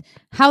that,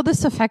 how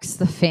this affects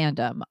the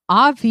fandom.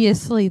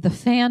 Obviously, the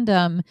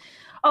fandom...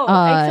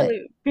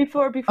 actually,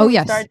 before we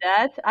start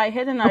that, I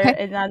had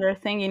another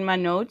thing in my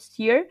notes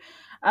here.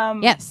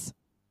 Yes.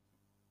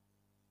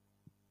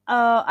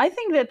 I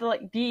think that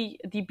like the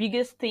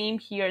biggest theme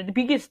here, the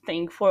biggest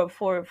thing for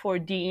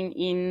Dean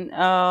in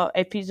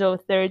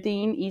episode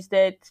 13 is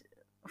that,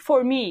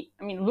 for me,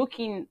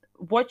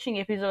 watching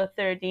episode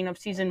 13 of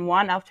season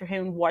 1 after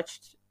having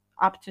watched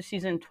up to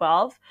season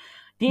 12,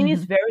 Dean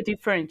is very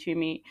different to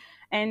me,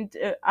 and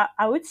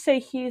I would say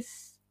he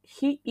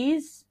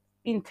is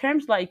in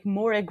terms like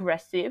more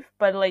aggressive,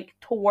 but like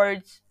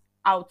towards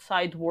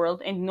outside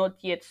world, and not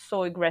yet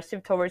so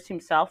aggressive towards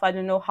himself. I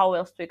don't know how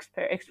else to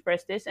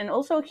express this. And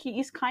also he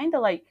is kind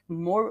of like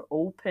more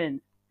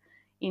open.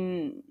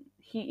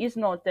 He is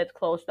not that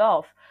closed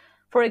off.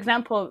 For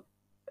example,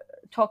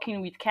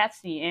 talking with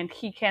Cassie, and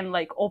he can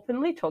like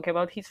openly talk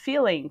about his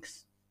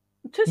feelings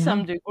to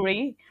some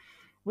degree,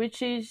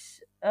 which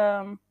is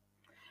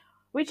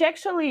which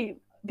actually,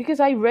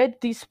 because I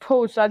read this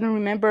post, I don't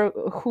remember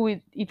who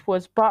it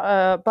was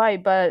by,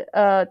 but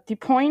the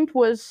point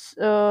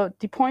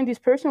this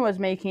person was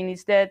making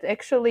is that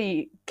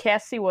actually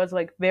Cassie was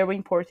like very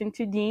important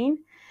to Dean,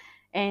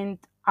 and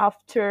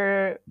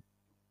after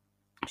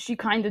she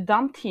kind of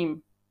dumped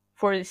him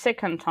for the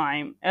second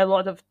time, a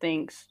lot of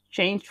things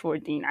changed for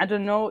Dean. I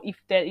don't know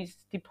if that is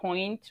the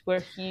point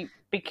where he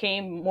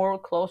became more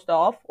closed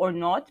off or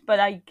not, but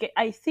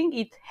I think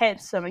it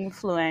had some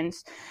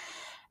influence.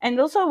 And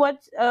also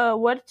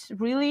what's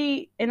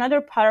really another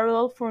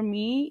parallel for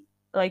me,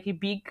 like a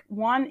big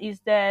one,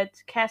 is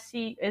that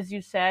Cassie, as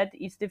you said,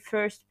 is the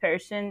first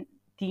person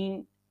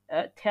Dean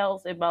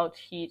tells about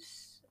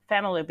his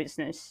family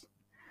business,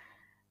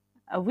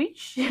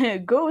 which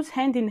goes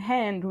hand in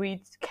hand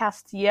with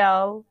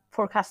Castiel.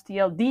 For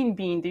Castiel, Dean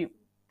being the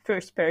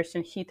first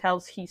person he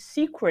tells his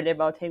secret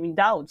about having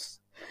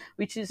doubts,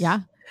 which is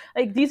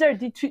like these are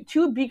the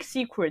two big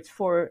secrets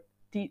for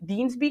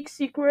Dean's big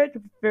secret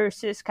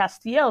versus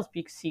Castiel's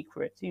big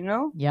secret, you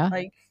know? Yeah.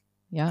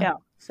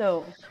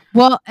 So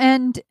well,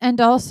 and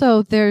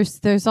also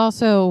there's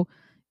also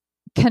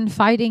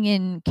confiding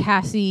in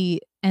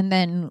Cassie, and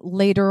then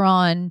later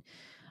on,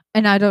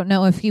 and I don't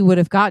know if he would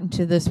have gotten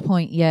to this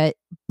point yet,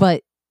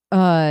 but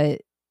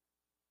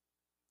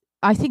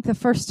I think the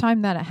first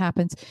time that it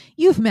happens,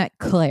 you've met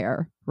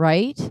Claire,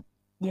 right?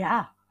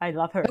 Yeah, I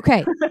love her.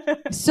 Okay.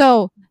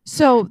 So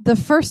the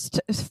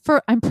first,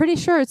 I'm pretty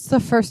sure it's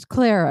the first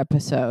Claire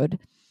episode.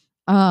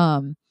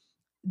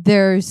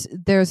 There's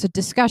a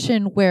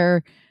discussion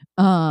where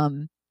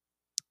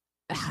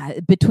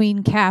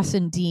between Cass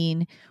and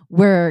Dean,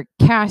 where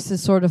Cass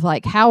is sort of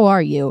like, "How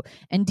are you?"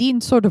 And Dean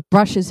sort of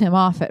brushes him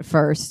off at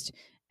first,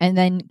 and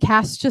then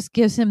Cass just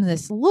gives him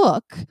this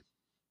look,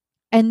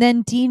 and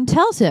then Dean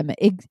tells him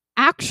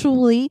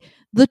actually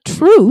the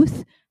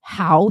truth,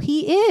 how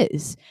he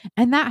is.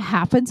 And that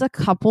happens a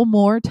couple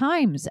more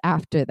times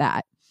after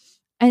that.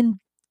 And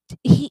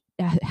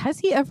has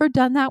he ever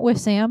done that with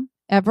Sam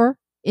ever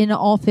in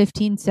all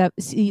 15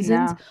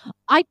 seasons? No.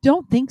 I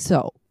don't think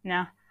so.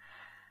 No.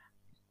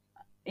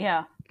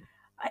 Yeah.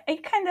 I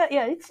kind of,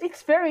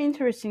 it's very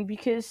interesting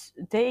because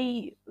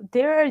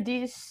there are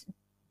these,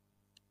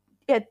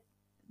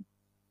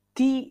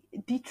 the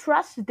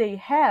trust they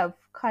have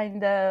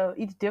kind of,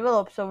 it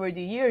develops over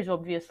the years,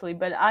 obviously,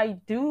 but I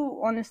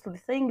do honestly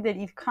think that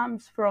it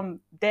comes from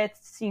that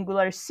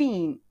singular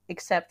scene,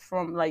 except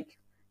from like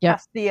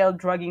Castiel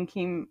dragging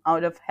him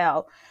out of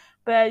hell.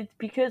 But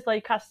because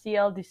like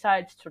Castiel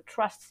decides to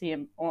trust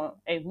him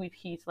with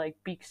his like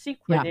big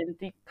secret, and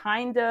it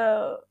kind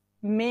of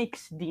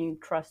makes Dean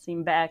trust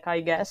him back,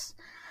 I guess.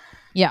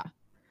 Yeah.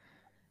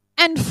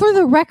 And for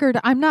the record,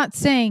 I'm not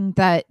saying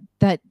that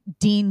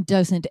Dean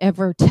doesn't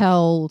ever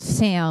tell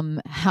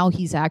Sam how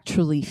he's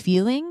actually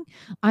feeling.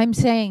 I'm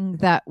saying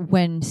that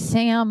when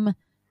Sam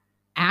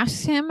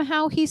asks him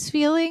how he's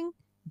feeling,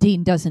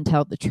 Dean doesn't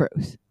tell the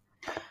truth.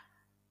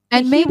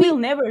 And maybe he'll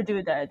never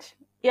do that.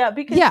 Yeah,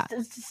 because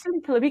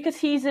simply because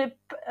he's a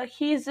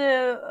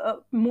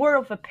more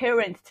of a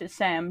parent to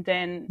Sam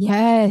than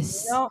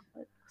yes. You know?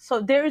 So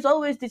there is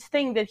always this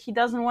thing that he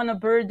doesn't want to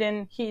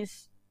burden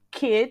his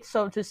kid,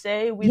 so to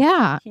say, with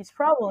his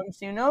problems,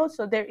 you know.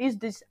 So there is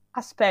this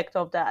aspect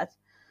of that.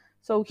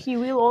 So he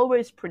will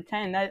always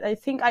pretend. I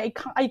think I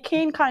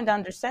can kind of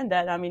understand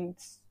that. I mean,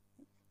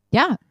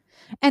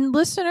 and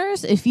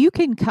listeners, if you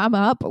can come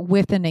up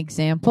with an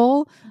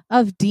example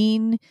of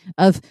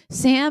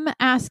Sam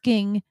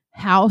asking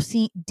how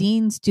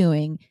Dean's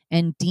doing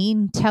and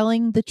Dean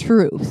telling the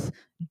truth,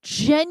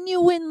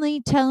 genuinely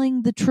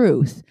telling the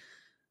truth,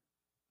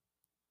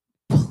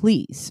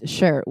 please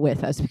share it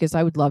with us because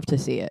I would love to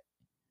see it.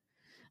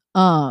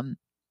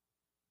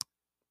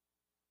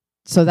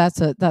 So that's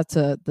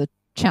the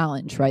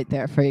challenge right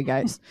there for you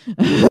guys.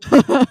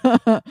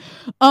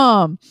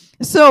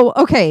 So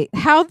okay,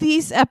 how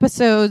these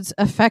episodes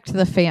affect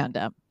the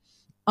fandom.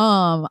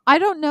 I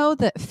don't know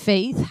that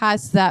Faith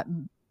has that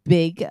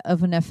big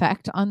of an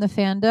effect on the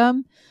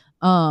fandom,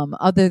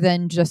 other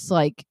than just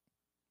like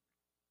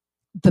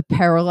the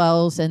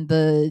parallels and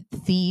the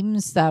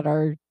themes that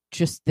are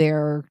just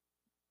there,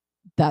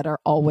 that are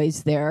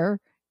always there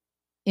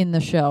in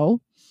the show.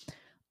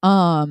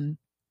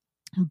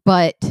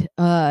 But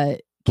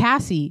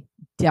Cassie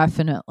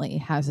definitely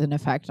has an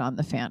effect on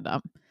the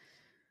fandom.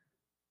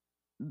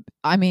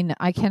 I mean,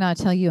 I cannot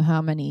tell you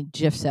how many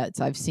GIF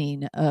sets I've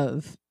seen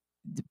of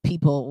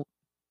people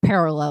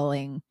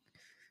paralleling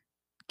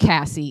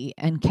Cassie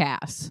and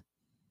Cass.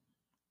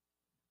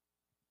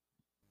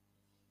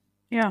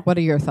 Yeah. What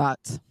are your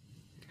thoughts?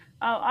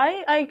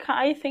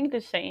 I think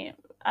the same.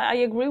 I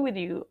agree with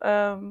you.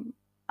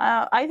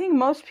 I think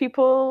most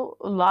people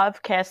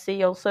love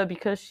Cassie also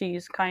because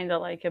she's kind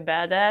of like a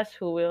badass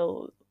who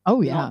will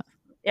Oh yeah. not.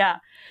 Yeah.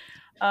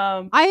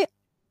 Um, I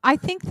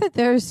think that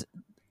there's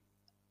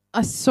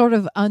a sort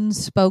of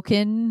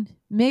unspoken,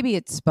 maybe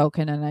it's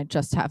spoken and I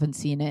just haven't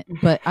seen it,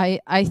 but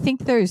I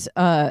think there's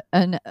a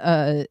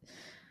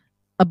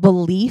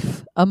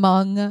belief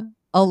among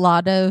a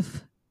lot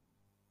of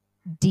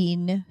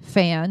Dean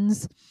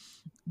fans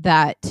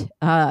that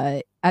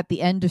at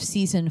the end of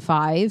season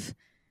 5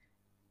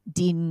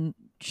 Dean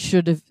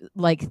should have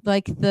like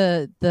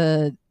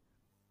the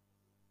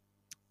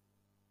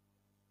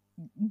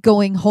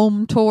going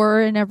home tour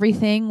and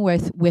everything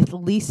with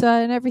Lisa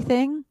and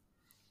everything,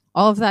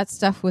 all of that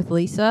stuff with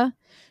Lisa,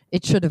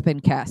 it should have been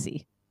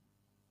Cassie.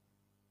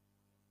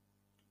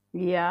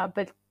 yeah,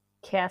 but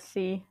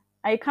Cassie,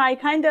 I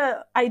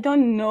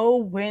don't know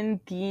when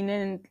Dean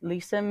and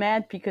Lisa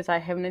met because I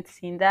haven't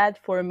seen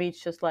that. For me,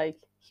 it's just like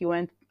he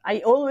went.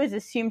 I always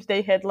assumed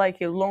they had like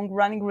a long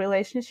running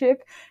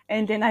relationship,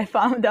 and then I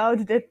found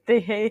out that they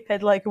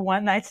had like a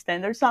one night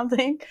stand or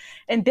something,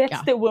 and that's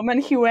Yeah. the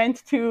woman he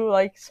went to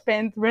like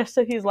spend the rest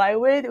of his life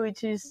with,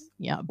 which is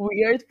Yeah.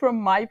 weird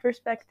from my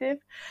perspective.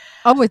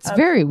 Oh, it's Uh,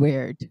 very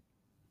weird.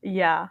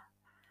 yeah.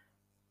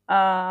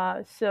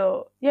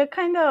 So yeah,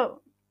 kind of.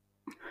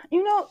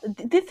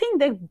 The thing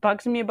that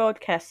bugs me about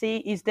Cassie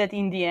is that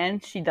in the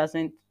end she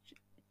doesn't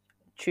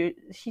choose.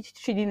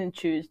 She didn't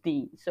choose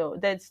Dean. So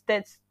that's.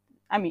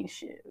 I mean,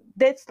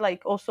 that's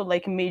like also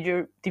like a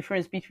major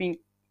difference between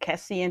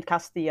Cassie and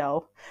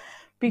Castiel,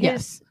 because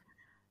Yes.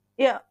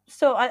 yeah.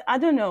 So I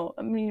don't know.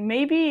 I mean,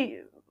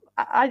 maybe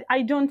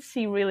I don't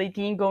see really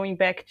Dean going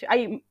back to.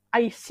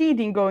 I see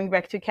Dean going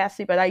back to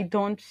Cassie, but I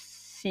don't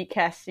see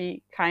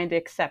Cassie kind of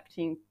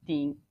accepting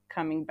Dean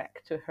coming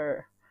back to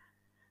her.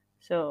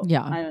 So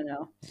Yeah. I don't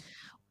know.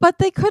 But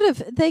they could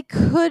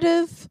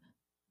have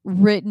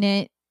written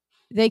it.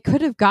 They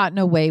could have gotten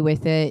away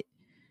with it.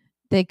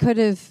 They could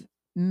have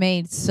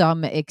made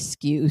some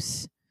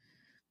excuse.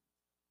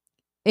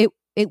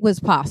 It was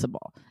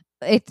possible.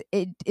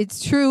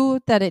 It's true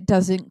that it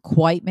doesn't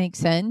quite make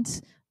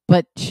sense,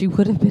 but she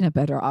would have been a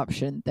better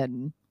option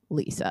than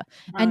Lisa.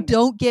 And Okay.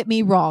 don't get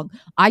me wrong,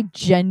 I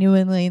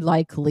genuinely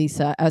like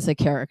Lisa as a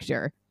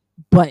character,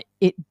 but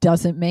it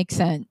doesn't make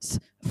sense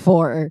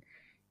for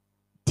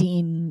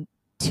Dean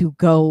to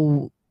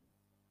go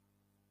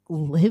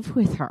live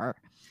with her.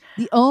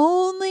 The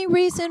only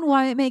reason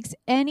why it makes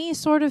any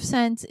sort of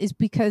sense is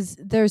because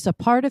there's a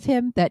part of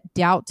him that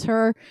doubts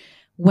her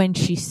when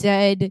she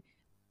said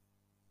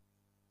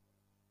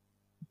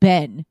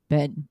Ben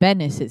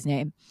is his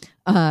name.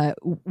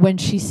 When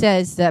she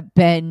says that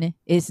Ben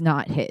is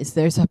not his,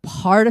 there's a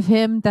part of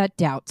him that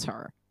doubts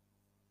her.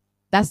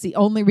 That's the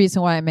only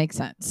reason why it makes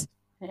sense.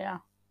 Yeah.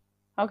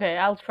 Okay,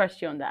 I'll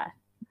trust you on that.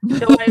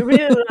 So I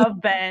really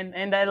love Ben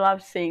and I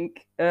love seeing.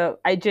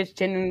 I just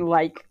genuinely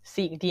like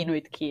seeing Dean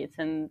with kids,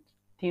 and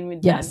Dean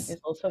with Yes. Ben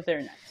is also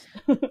very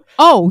nice.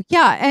 Oh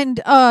yeah,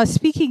 and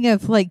speaking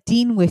of like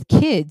Dean with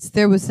kids,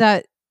 there was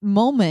that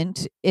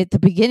moment at the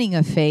beginning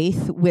of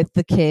Faith with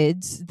the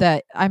kids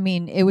that, I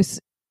mean, it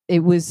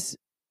was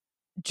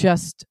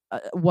just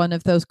one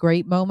of those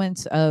great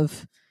moments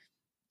of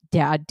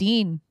Dad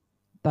Dean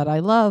that I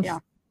love. Yeah.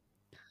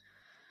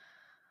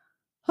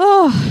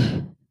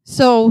 Oh,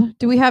 so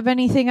do we have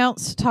anything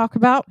else to talk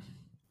about?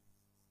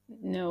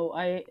 No,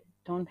 I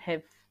don't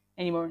have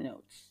any more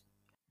notes.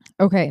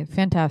 Okay,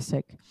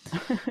 fantastic.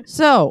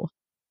 So,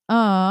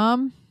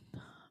 I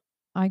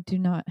do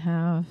not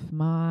have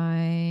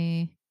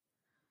my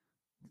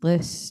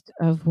list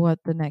of what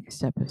the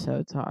next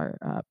episodes are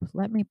up.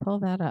 Let me pull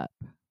that up.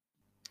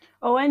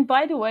 Oh, and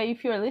by the way,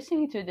 if you're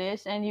listening to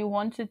this and you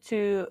wanted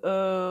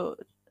to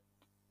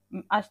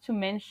us to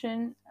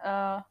mention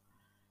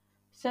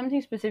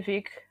something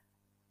specific,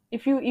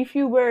 if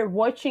you were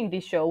watching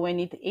this show when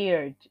it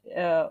aired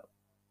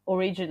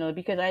originally,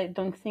 because I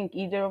don't think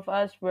either of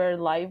us were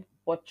live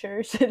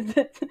watchers. Is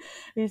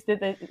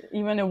that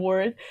even a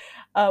word?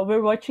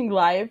 We're watching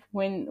live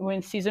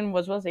when season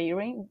was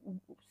airing.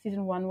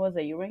 Season 1 was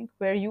airing.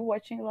 Were you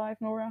watching live,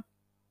 Nora?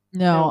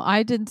 No, No.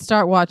 I didn't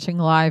start watching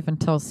live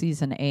until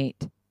season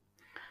 8.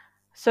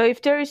 So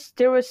if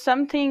there was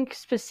something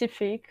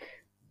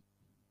specific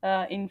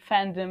in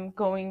fandom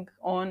going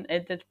on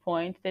at that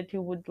point that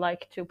you would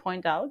like to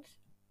point out,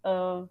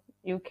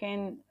 you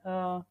can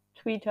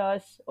tweet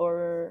us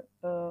or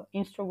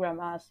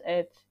Instagram us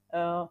at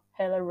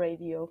Hella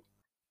Radio.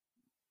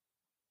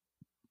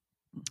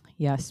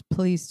 Yes,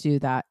 please do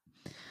that.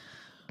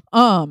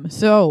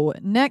 So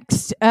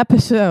next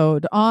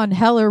episode on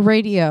Heller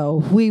Radio,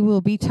 we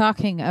will be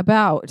talking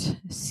about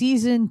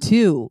season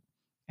 2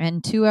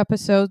 and 2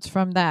 episodes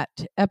from that,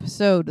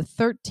 episode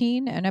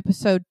 13 and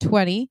episode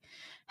 20,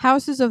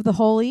 Houses of the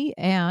Holy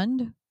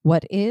and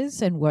What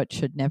Is and What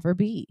Should Never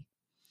Be.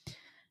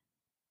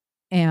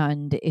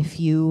 And if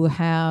you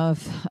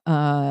have,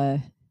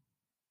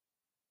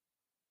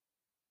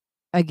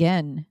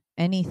 again,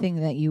 anything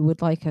that you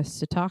would like us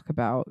to talk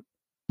about,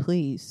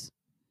 please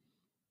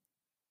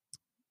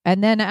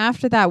And then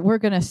after that, we're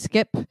going to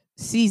skip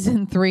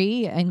season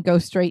 3 and go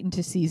straight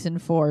into season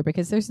 4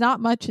 because there's not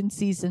much in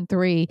season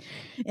 3.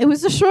 It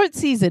was a short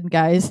season,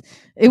 guys.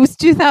 It was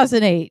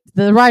 2008.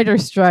 The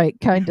writer's strike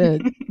kind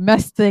of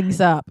messed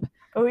things up.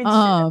 Which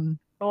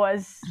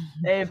was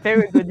a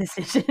very good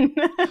decision.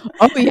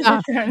 Oh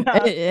yeah,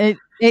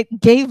 it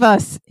gave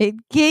us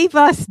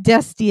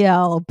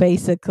Destiel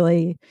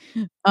basically.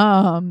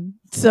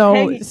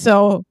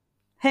 So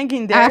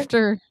hanging there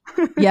after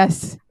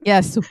yes,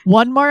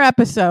 one more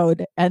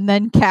episode and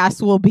then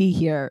Cass will be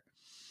here.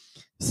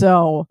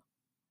 So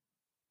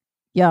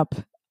yep.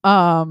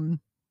 I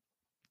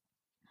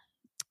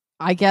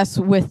guess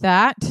with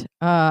that,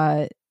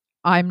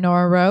 I'm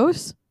Nora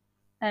Rose.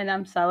 And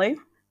I'm Sally.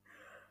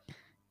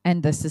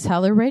 And this is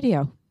Heller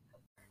Radio.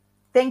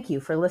 Thank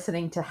you for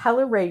listening to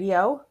Heller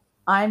Radio.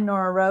 I'm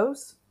Nora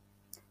Rose.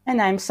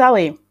 And I'm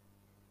Sally.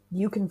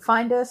 You can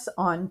find us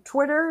on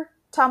Twitter,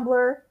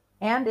 Tumblr,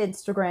 and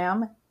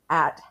Instagram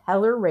at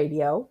Heller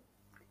Radio.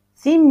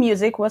 Theme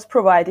music was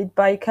provided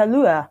by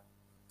Kalua.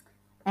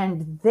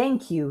 And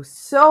thank you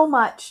so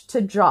much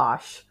to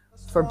Josh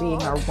for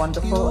being our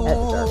wonderful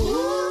editor.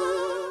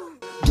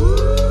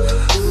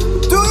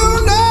 Do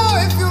you know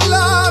if you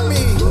love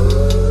me?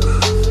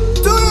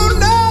 Do you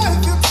know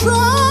if you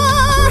try?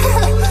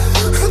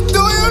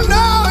 Do you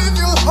know if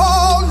you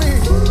hold me?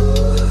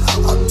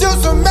 Or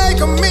just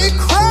making me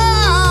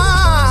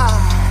cry?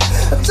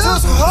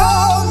 Just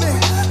hold me,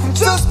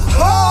 just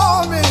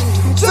hold me,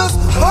 just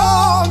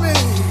hold me,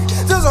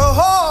 just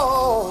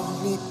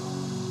hold me,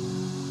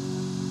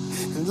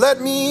 and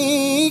let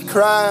me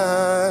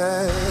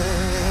cry.